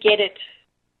and you get it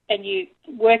and you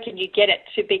work and you get it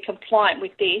to be compliant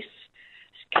with this,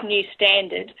 new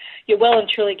standard, you're well and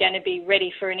truly going to be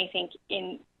ready for anything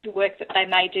in the work that they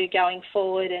may do going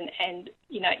forward, and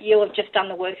you'll have just done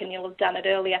the work and you'll have done it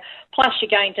earlier. Plus, you're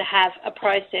going to have a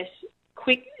process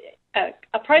quicker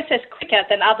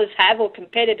than others have or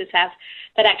competitors have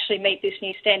that actually meet this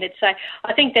new standard. So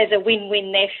I think there's a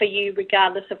win-win there for you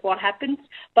regardless of what happens.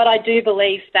 But I do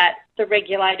believe that the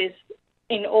regulators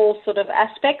in all sort of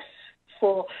aspects,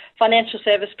 for financial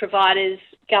service providers,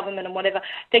 government and whatever,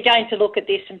 they're going to look at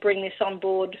this and bring this on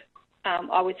board,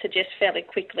 I would suggest, fairly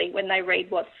quickly when they read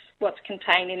what's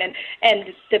contained in it,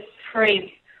 and the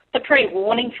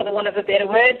pre-warning, for the want of a better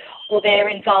word, or their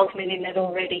involvement in it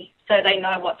already, so they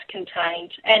know what's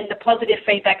contained. And the positive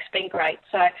feedback's been great.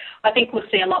 So I think we'll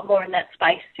see a lot more in that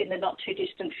space in the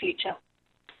not-too-distant future.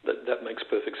 That makes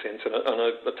perfect sense, and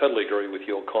I totally agree with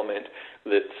your comment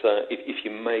that if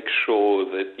you make sure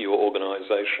that your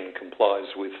organisation complies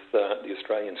with the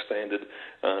Australian standard,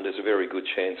 there's a very good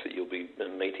chance that you'll be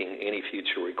meeting any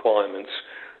future requirements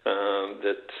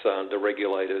that the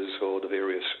regulators or the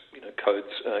various codes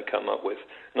come up with.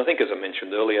 And I think, as I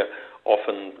mentioned earlier,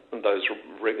 often those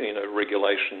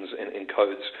regulations and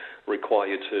codes require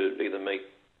you to either meet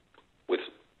with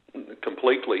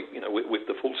completely, with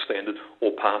the full standard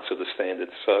or parts of the standard.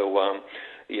 So,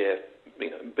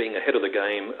 being ahead of the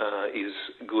game is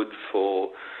good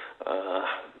for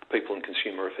people in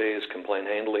consumer affairs, complaint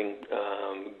handling,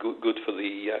 good for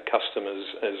the customers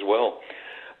as well.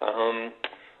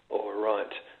 All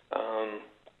right.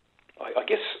 I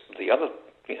guess the other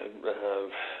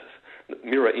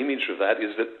mirror image of that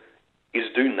is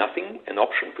do nothing an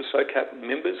option for SOCAP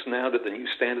members now that the new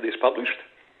standard is published?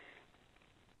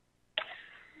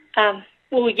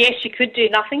 Well, yes, you could do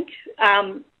nothing.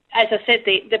 As I said,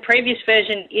 the previous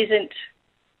version isn't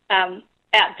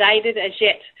outdated as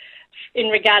yet in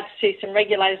regards to some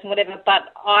regulators and whatever,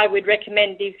 but I would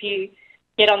recommend if you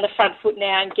get on the front foot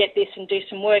now and get this and do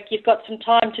some work, you've got some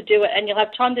time to do it, and you'll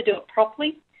have time to do it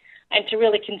properly and to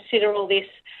really consider all this.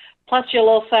 Plus, you'll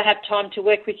also have time to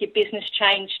work with your business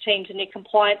change teams and your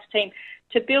compliance team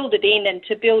to build it in and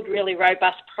to build really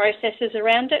robust processes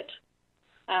around it.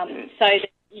 So that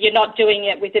you're not doing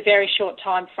it with a very short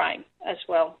time frame as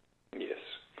well. Yes.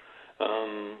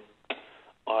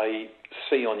 I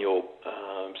see on your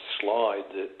slide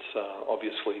that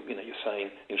obviously, you're saying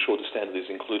ensure the standard is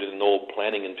included in all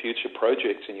planning and future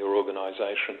projects in your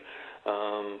organisation.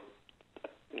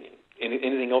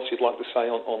 Anything else you'd like to say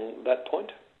on that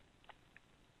point?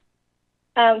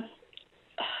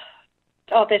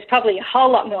 There's probably a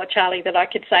whole lot more, Charlie, that I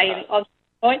could say on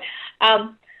that point.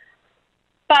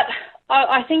 But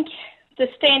I think the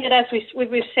standard, as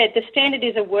we've said, the standard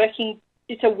is a working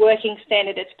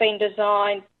standard. It's been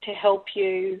designed to help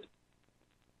you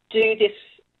do this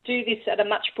at a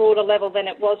much broader level than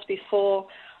it was before.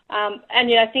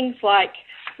 And things like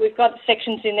we've got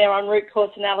sections in there on root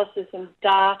cause analysis and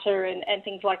data and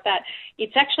things like that.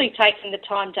 It's actually taking the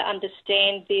time to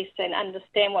understand this and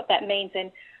understand what that means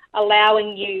and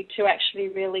allowing you to actually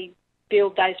really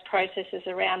build those processes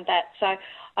around that. So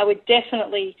I would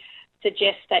definitely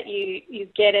suggest that you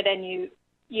get it and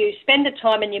you spend the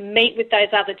time and you meet with those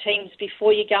other teams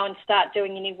before you go and start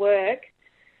doing any work,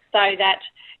 so that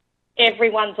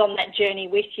everyone's on that journey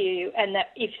with you, and that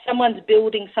if someone's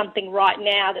building something right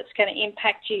now that's going to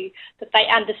impact you, that they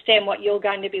understand what you're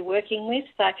going to be working with.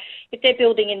 So if they're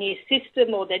building a new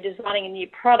system or they're designing a new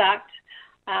product,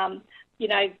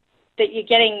 that you're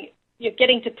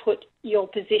getting to put your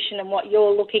position and what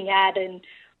you're looking at and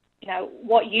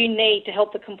what you need to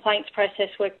help the complaints process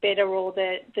work better, or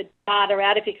the data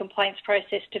out of your complaints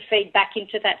process to feed back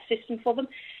into that system for them.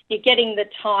 You're getting the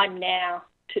time now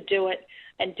to do it,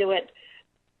 and do it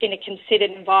in a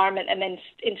considered environment, and then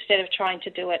instead of trying to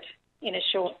do it in a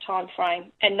short time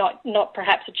frame and not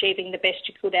perhaps achieving the best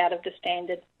you could out of the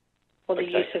standard or the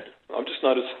use of. I've just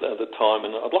noticed the time,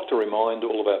 and I'd like to remind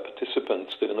all of our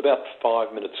participants that in about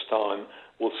 5 minutes' time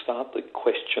we'll start the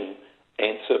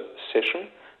question-answer session.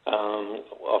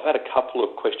 I've had a couple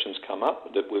of questions come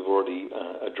up that we've already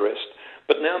addressed,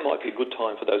 but now might be a good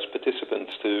time for those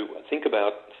participants to think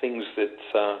about things that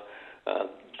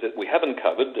we haven't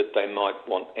covered that they might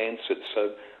want answered.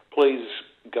 So please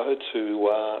go to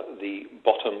the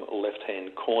bottom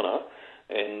left-hand corner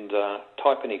and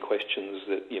type any questions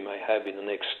that you may have in the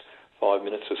next 5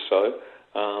 minutes or so,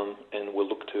 and we'll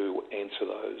look to answer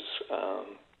those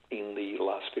in the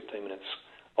last 15 minutes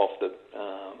of the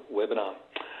webinar.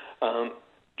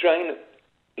 Jane,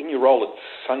 in your role at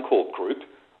Suncorp Group,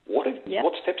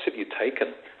 What steps have you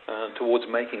taken towards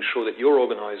making sure that your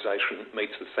organisation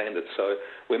meets the standards? So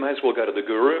we may as well go to the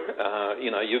guru.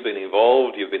 You've been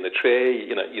involved, you've been the chair,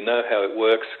 you know how it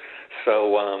works. So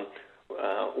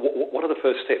what are the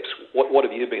first steps? What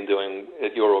have you been doing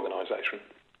at your organisation?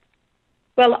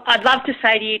 Well, I'd love to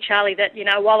say to you, Charlie, that,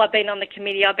 while I've been on the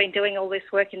committee, I've been doing all this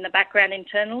work in the background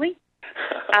internally.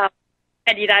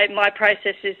 And, my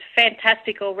process is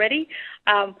fantastic already.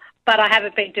 But I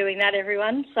haven't been doing that,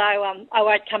 everyone, so I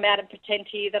won't come out and pretend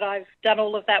to you that I've done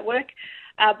all of that work.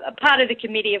 A part of the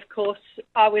committee, of course,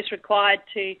 I was required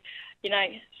to,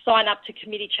 sign up to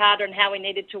committee charter and how we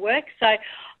needed to work. So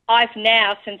I've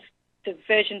now, since the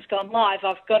version's gone live,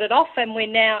 I've got it off, and we're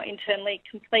now internally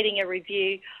completing a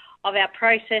review of our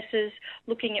processes,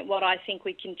 looking at what I think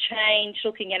we can change,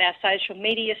 looking at our social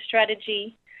media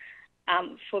strategy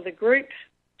for the group.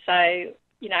 So,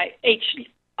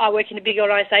 I work in a big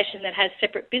organisation that has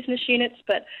separate business units,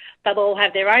 but they'll all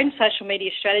have their own social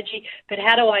media strategy. But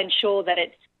how do I ensure that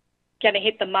it's going to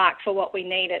hit the mark for what we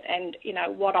need it and,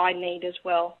 what I need as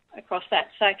well across that?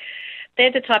 So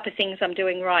they're the type of things I'm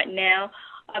doing right now.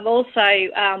 I'm also,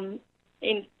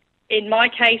 in my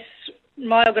case,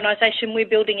 my organisation, we're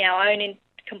building our own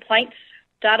complaints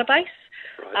database.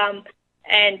 Right.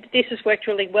 And this has worked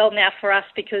really well now for us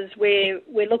because we're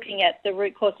looking at the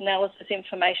root cause analysis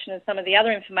information and some of the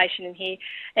other information in here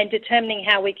and determining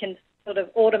how we can sort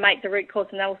of automate the root cause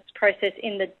analysis process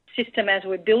in the system as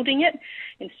we're building it,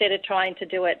 instead of trying to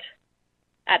do it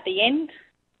at the end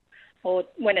or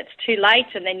when it's too late,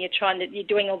 and then you're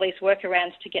doing all these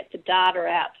workarounds to get the data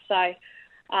out. So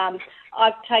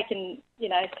I've taken,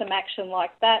 some action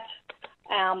like that.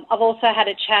 I've also had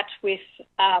a chat with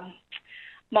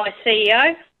my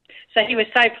CEO. So he was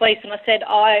so pleased, and I said,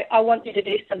 I want you to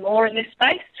do some more in this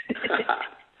space.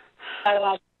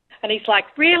 And he's like,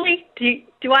 really?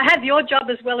 Do I have your job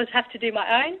as well as have to do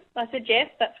my own? I said, yes,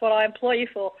 that's what I employ you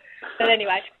for. But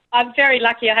anyway, I'm very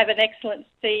lucky I have an excellent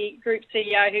group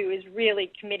CEO who is really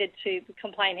committed to the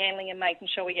complaint handling and making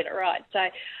sure we get it right. So,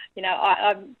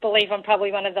 I believe I'm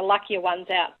probably one of the luckier ones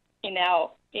out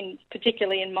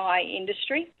particularly in my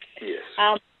industry.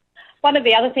 Yes. One of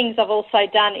the other things I've also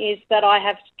done is that I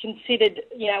have considered,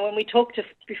 when we talked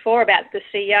before about the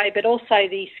CEO, but also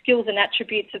the skills and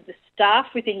attributes of the staff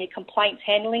within your complaints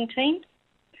handling team.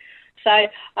 So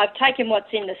I've taken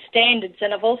what's in the standards,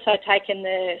 and I've also taken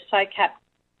the SOCAP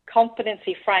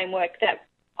competency framework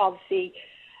I'll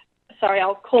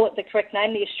call it the correct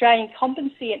name, the Australian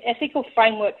Competency and Ethical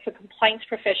Framework for Complaints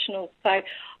Professionals. So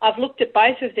I've looked at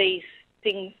both of these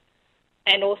things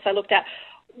and also looked at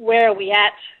where are we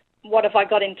at, what have I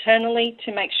got internally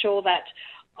to make sure that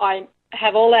I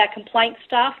have all our complaint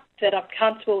staff, that I'm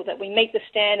comfortable that we meet the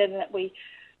standard and that we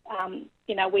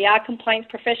are complaints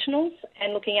professionals,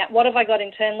 and looking at what have I got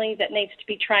internally that needs to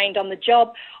be trained on the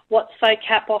job, what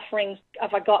SOCAP offerings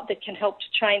have I got that can help to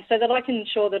train, so that I can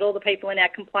ensure that all the people in our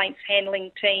complaints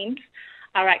handling teams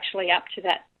are actually up to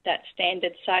that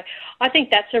standard. So I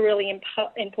think that's a really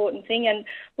important thing, and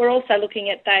we're also looking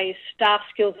at those staff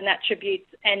skills and attributes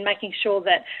and making sure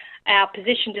that our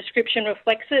position description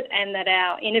reflects it and that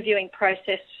our interviewing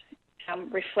process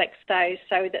reflects those,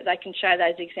 so that they can show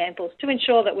those examples to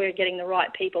ensure that we're getting the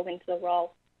right people into the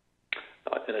role.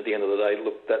 And at the end of the day,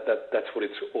 look, that's what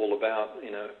it's all about,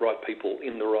 right people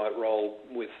in the right role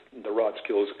with the right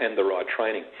skills and the right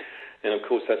training. And of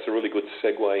course, that's a really good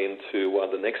segue into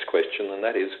the next question, and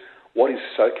that is, what is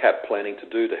SOCAP planning to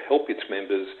do to help its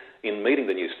members in meeting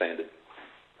the new standard?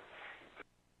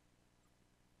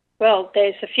 Well,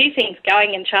 there's a few things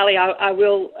going, and Charlie, I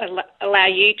will allow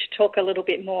you to talk a little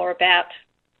bit more about,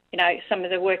 some of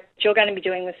the work you're going to be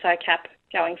doing with SOCAP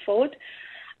going forward.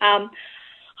 I'm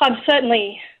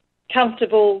certainly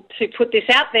comfortable to put this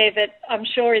out there that I'm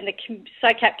sure in the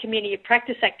SOCAP community of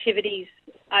practice activities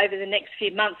over the next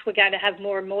few months, we're going to have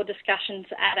more and more discussions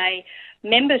at a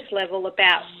members level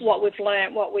about what we've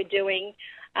learnt, what we're doing.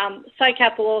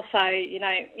 SOCAP will also,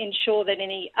 ensure that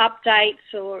any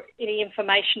updates or any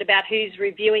information about who's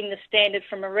reviewing the standard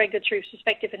from a regulatory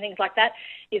perspective and things like that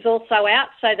is also out,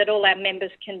 so that all our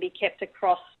members can be kept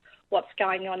across what's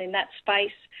going on in that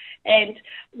space. And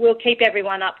we'll keep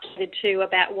everyone updated too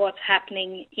about what's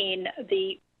happening in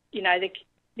the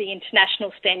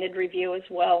international standard review as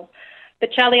well.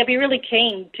 But Charlie, I'd be really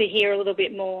keen to hear a little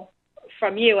bit more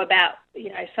from you about,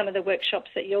 some of the workshops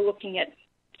that you're looking at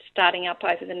starting up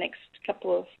over the next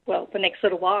the next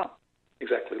little while.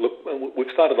 Exactly. Look,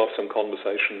 we've started off some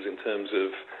conversations in terms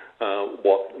of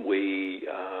what we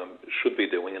should be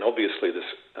doing, and obviously this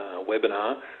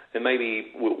webinar, and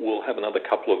maybe we'll have another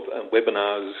couple of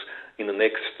webinars in the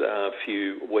next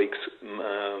few weeks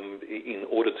in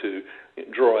order to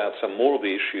draw out some more of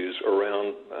the issues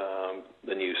around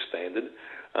the new standard.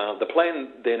 The plan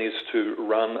then is to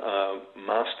run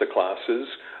masterclasses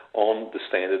on the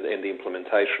standard and the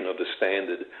implementation of the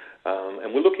standard.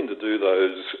 And we're looking to do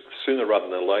those sooner rather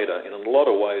than later. And in a lot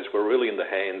of ways, we're really in the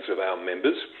hands of our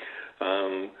members.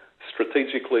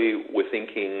 Strategically, we're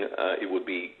thinking it would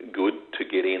be good to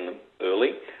get in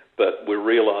early, but we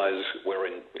realise we're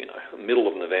in the middle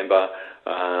of November,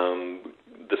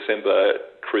 December,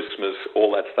 Christmas,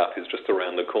 all that stuff is just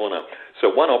around the corner. So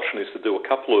one option is to do a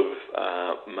couple of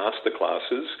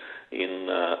masterclasses in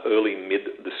early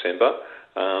mid-December,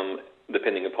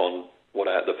 depending upon what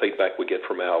the feedback we get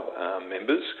from our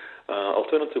members.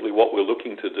 Alternatively, what we're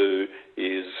looking to do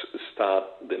is start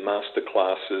the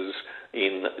masterclasses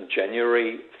in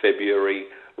January, February,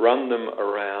 run them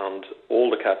around all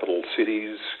the capital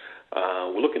cities.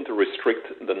 We're looking to restrict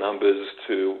the numbers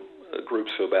to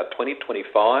groups of about 20,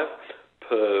 25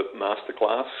 per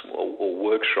masterclass or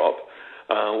workshop.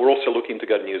 We're also looking to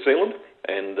go to New Zealand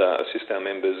and assist our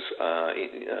members,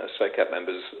 SOCAP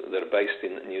members that are based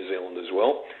in New Zealand as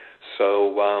well.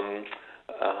 So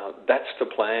that's the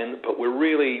plan, but we're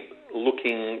really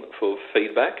looking for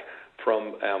feedback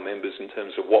from our members in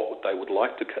terms of what they would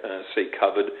like to see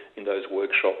covered in those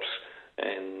workshops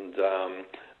and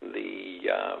the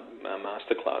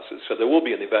masterclasses. So there will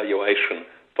be an evaluation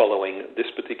following this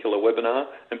particular webinar,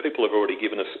 and people have already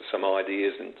given us some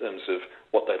ideas in terms of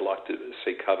what they'd like to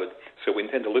see covered. So we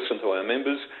intend to listen to our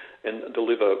members and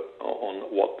deliver on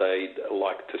what they'd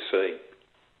like to see.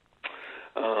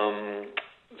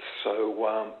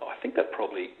 I think that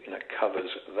probably covers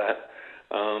that.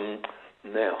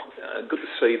 Now, good to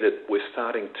see that we're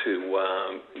starting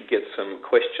to get some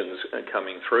questions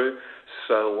coming through.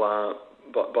 So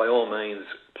by all means,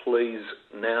 please,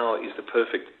 now is the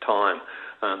perfect time.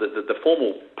 The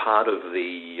formal part of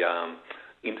the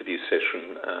interview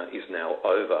session is now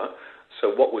over. So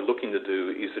what we're looking to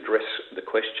do is address the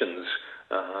questions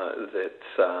that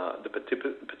the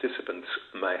participants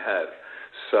may have.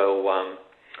 So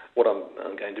what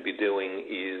I'm going to be doing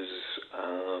is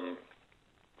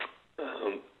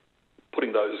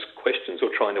putting those questions or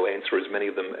trying to answer as many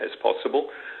of them as possible.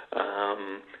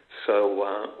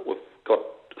 We've got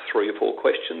 3 or 4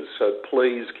 questions, so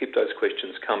please keep those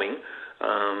questions coming.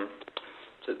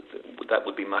 That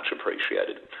would be much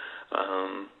appreciated.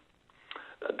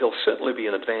 There'll certainly be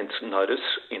an advance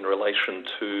notice in relation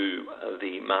to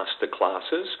the master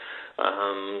classes.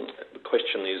 The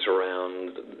question is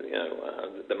around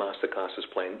the master classes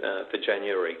planned for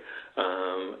January,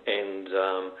 and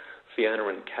Fiona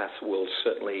and Kath will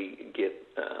certainly get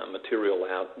material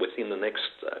out within the next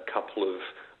couple of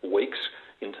weeks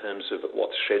in terms of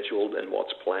what's scheduled and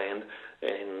what's planned,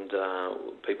 and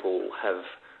people have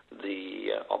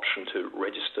the option to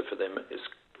register for them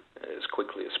as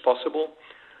quickly as possible.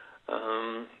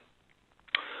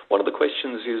 One of the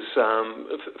questions is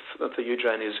for you,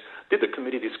 Jane, is did the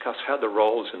committee discuss how the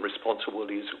roles and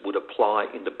responsibilities would apply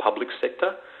in the public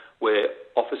sector, where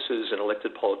officers and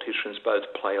elected politicians both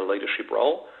play a leadership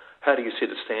role? How do you see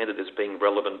the standard as being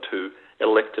relevant to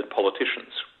elected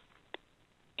politicians?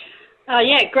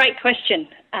 Yeah, great question.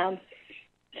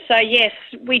 So yes,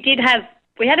 we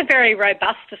had a very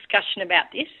robust discussion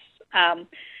about this,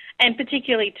 and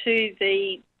particularly to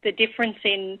the difference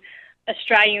in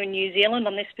Australia and New Zealand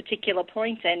on this particular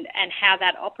point and how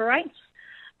that operates.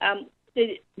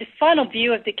 The final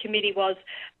view of the committee was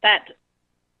that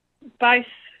both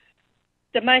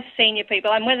the most senior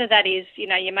people, and whether that is, you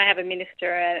may have a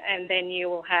minister and then you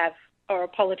will have, or a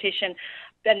politician,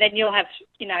 and then you'll have,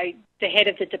 the head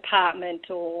of the department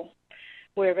or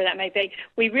wherever that may be.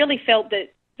 We really felt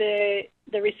that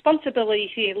the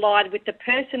responsibility here lied with the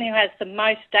person who has the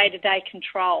most day-to-day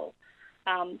control.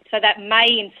 So that may,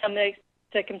 in some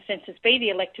circumstances, be the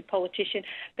elected politician,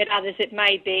 but others it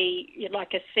may be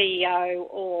like a CEO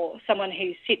or someone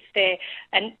who sits there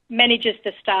and manages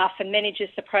the staff and manages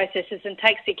the processes and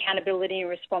takes the accountability and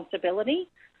responsibility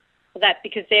for that,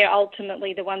 because they're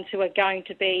ultimately the ones who are going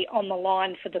to be on the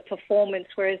line for the performance,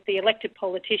 whereas the elected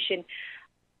politician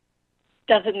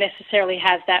doesn't necessarily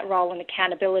have that role and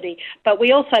accountability. But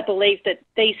we also believe that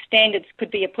these standards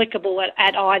could be applicable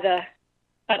at either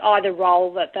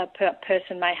role that the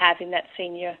person may have in that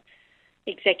senior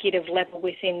executive level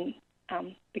within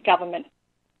the government.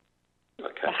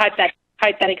 Okay. I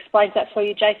hope that explains that for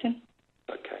you, Jason.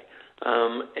 Okay.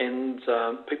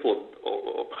 People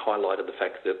have highlighted the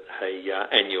fact that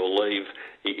annual leave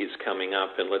is coming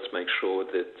up, and let's make sure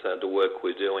that the work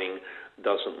we're doing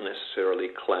doesn't necessarily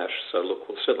clash. So look,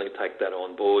 we'll certainly take that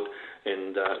on board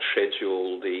and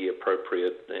schedule the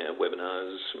appropriate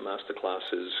webinars,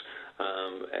 masterclasses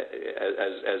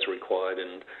as required.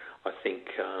 And I think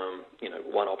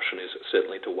one option is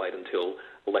certainly to wait until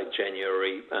late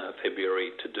January,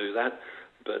 February to do that.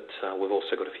 But we've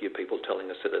also got a few people telling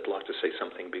us that they'd like to see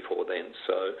something before then.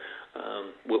 So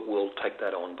we'll take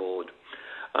that on board.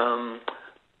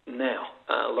 Now,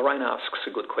 Lorraine asks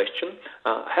a good question.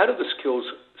 How do the skills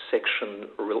section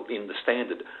in the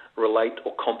standard relate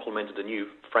or complement the new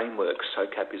framework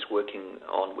SOCAP is working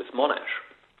on with Monash?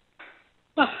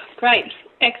 Oh, great.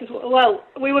 Excellent. Well,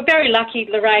 we were very lucky,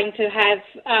 Lorraine, to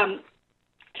have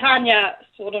Tanya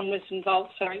Sordon was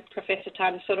involved, Professor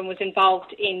Tanya Sordon was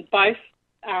involved in both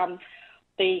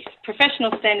the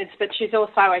professional standards, but she's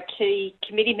also a key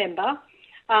committee member.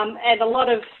 And a lot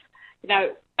of,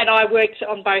 and I worked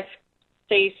on both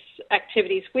these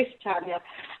activities with Tanya.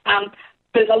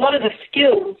 But a lot of the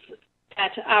skills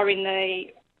that are in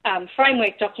the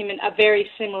framework document are very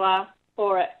similar,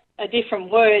 or a different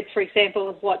word, for example,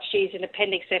 of what she's in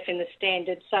Appendix F in the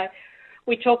standard. So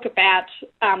we talk about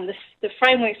the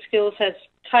framework skills as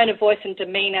tone of voice and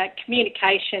demeanour,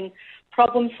 communication,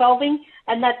 problem solving,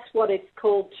 and that's what it's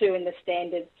called too in the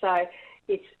standard. So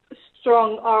it's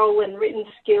strong oral and written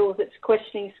skills, it's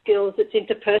questioning skills, it's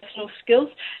interpersonal skills.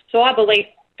 So I believe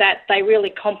that they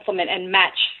really complement and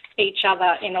match each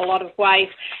other in a lot of ways,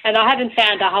 and I haven't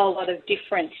found a whole lot of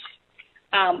difference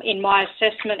in my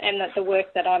assessment and that the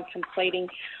work that I'm completing.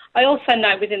 I also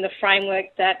know within the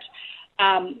framework that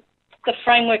the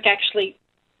framework actually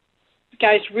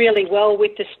goes really well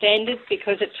with the standards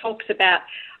because it talks about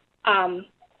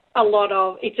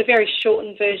it's a very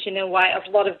shortened version in a way of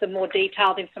a lot of the more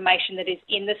detailed information that is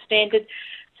in the standard,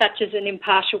 such as an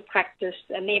impartial practice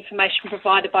and the information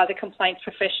provided by the complaints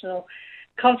professional,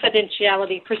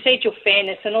 confidentiality, procedural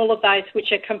fairness, and all of those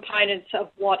which are components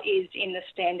of what is in the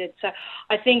standard. So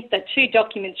I think the two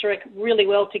documents work really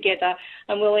well together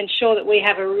and will ensure that we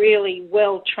have a really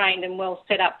well-trained and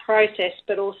well-set-up process,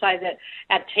 but also that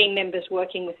our team members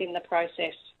working within the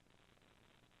process.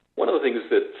 One of the things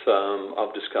that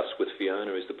I've discussed with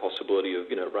Fiona is the possibility of,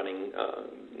 running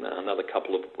another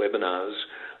couple of webinars,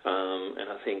 and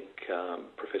I think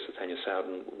Professor Tanya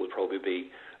Sordon would probably be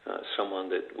someone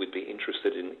that we'd be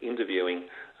interested in interviewing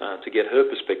to get her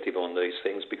perspective on these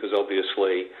things, because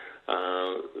obviously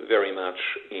very much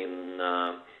in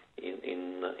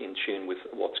tune with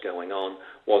what's going on,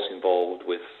 was involved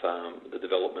with the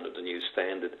development of the new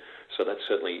standard. So that's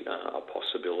certainly a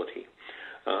possibility.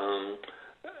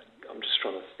 I'm just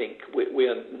trying to think. We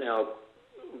are now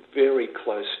very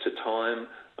close to time.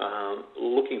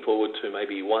 Looking forward to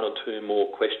maybe one or two more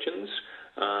questions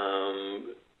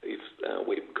if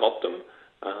we've got them.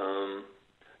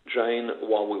 Jane,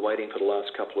 while we're waiting for the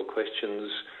last couple of questions,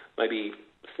 maybe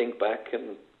think back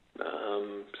and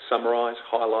summarise,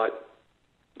 highlight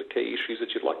the key issues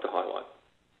that you'd like to highlight.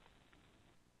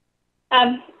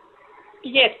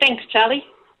 Yeah, thanks, Charlie.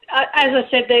 As I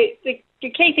said, the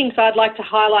key things I'd like to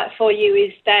highlight for you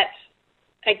is that,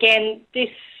 again, this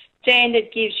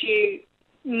standard gives you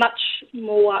much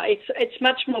more, it's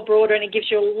much more broader, and it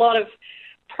gives you a lot of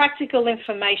practical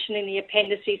information in the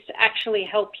appendices to actually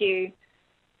help you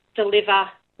deliver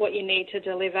what you need to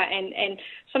deliver, and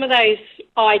some of those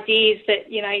ideas that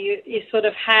you sort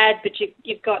of had but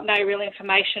you've got no real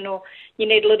information, or you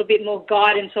need a little bit more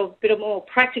guidance or a bit more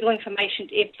practical information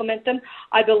to implement them.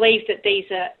 I believe that these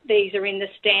are in the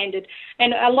standard,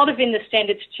 and a lot of in the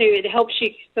standards too. It helps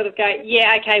you sort of go,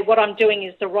 yeah, okay, what I'm doing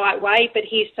is the right way, but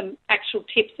here's some actual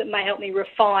tips that may help me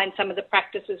refine some of the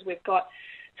practices we've got.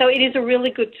 So it is a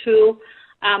really good tool.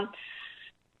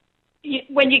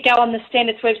 When you go on the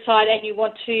standards website and you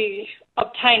want to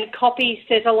obtain copies,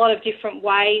 there's a lot of different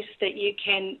ways that you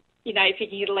can, if you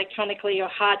can get electronically or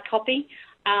hard copy,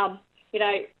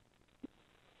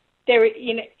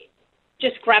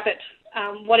 just grab it,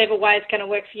 whatever way is going to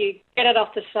work for you. Get it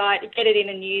off the site, get it in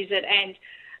and use it, and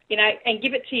and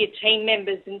give it to your team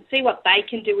members and see what they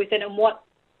can do with it and what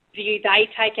view they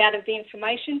take out of the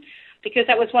information. Because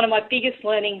that was one of my biggest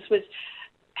learnings, was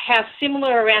how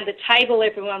similar around the table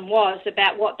everyone was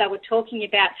about what they were talking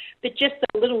about, but just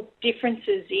the little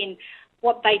differences in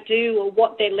what they do or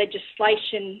what their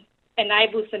legislation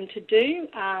enables them to do,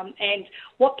 and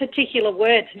what particular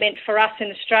words meant for us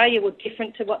in Australia were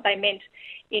different to what they meant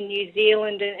in New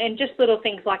Zealand, and just little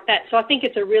things like that. So I think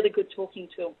it's a really good talking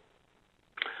tool.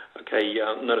 Okay,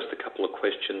 noticed a couple of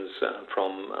questions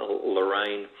from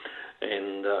Lorraine.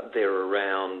 and they're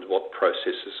around what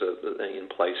processes are in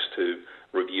place to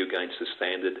review against the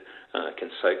standard. Can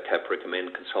SOCAP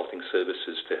recommend consulting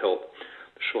services to help?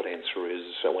 The short answer is,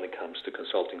 when it comes to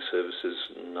consulting services,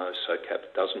 no,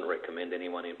 SOCAP doesn't recommend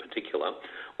anyone in particular.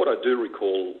 What I do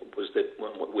recall was that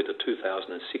with the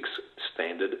 2006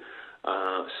 standard,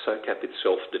 SOCAP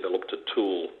itself developed a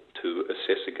tool to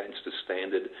assess against the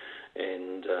standard,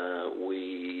 and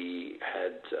we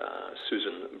had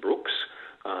Susan Brooks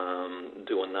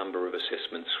do a number of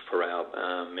assessments for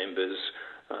our members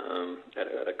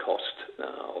at a cost,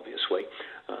 obviously,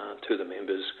 to the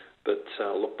members. But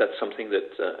look, that's something that,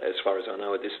 as far as I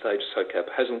know at this stage, SOCAP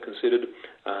hasn't considered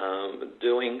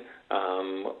doing.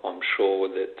 I'm sure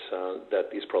that that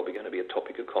is probably going to be a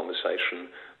topic of conversation,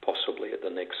 possibly at the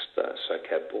next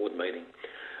SOCAP board meeting.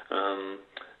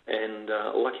 And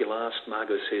Lucky Last,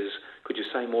 Margot says, could you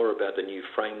say more about the new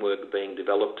framework being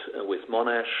developed with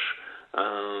Monash?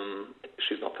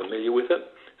 She's not familiar with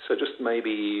it. So just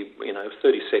maybe,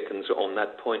 30 seconds on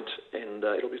that point, and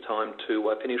it'll be time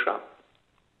to finish up.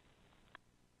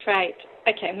 Great.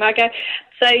 Okay, Margot.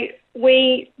 So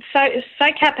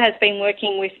SOCAP has been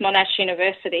working with Monash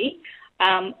University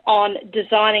on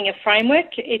designing a framework.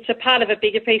 It's a part of a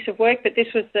bigger piece of work, but this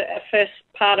was the first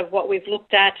part of what we've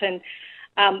looked at, and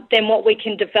then what we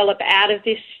can develop out of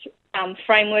this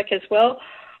framework as well.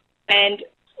 And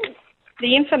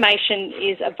the information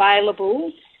is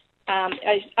available.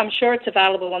 I'm sure it's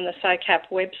available on the SOCAP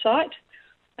website.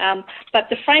 But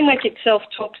the framework itself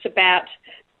talks about,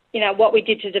 what we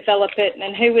did to develop it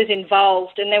and who was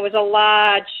involved. And there was a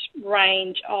large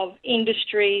range of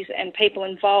industries and people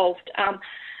involved.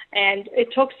 And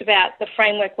it talks about the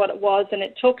framework, what it was, and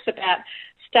it talks about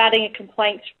starting a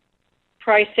complaints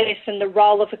process and the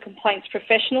role of a complaints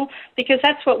professional, because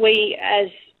that's what we as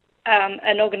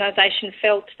an organisation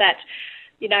felt that,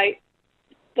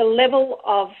 the level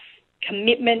of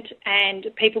commitment and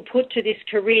people put to this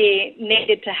career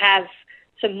needed to have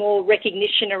some more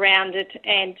recognition around it,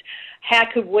 and how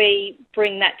could we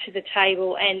bring that to the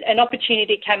table. And an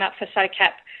opportunity came up for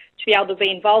SOCAP to be able to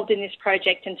be involved in this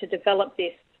project and to develop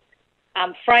this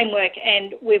framework.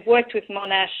 And we've worked with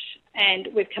Monash, and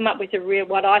we've come up with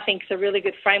what I think is a really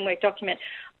good framework document.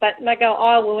 But Margot,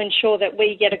 I will ensure that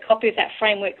we get a copy of that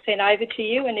framework sent over to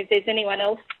you, and if there's anyone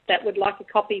else that would like a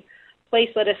copy, please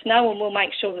let us know, and we'll make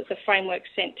sure that the framework's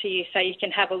sent to you so you can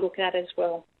have a look at it as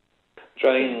well.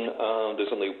 Jane,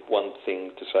 there's only one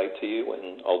thing to say to you,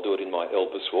 and I'll do it in my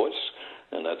Elvis voice,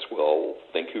 and that's, well,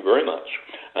 thank you very much.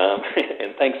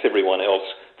 And thanks everyone else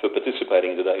for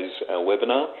participating in today's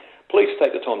webinar. Please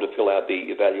take the time to fill out the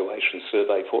evaluation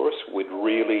survey for us. We'd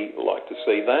really like to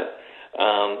see that.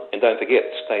 And don't forget,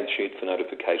 stay tuned for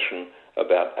notification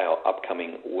about our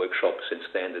upcoming workshops and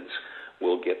standards.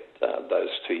 We'll get those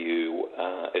to you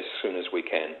as soon as we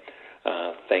can.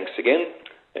 Thanks again,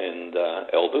 and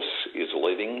Elvis is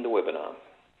leaving the webinar.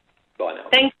 Bye now.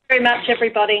 Thanks very much,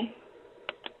 everybody.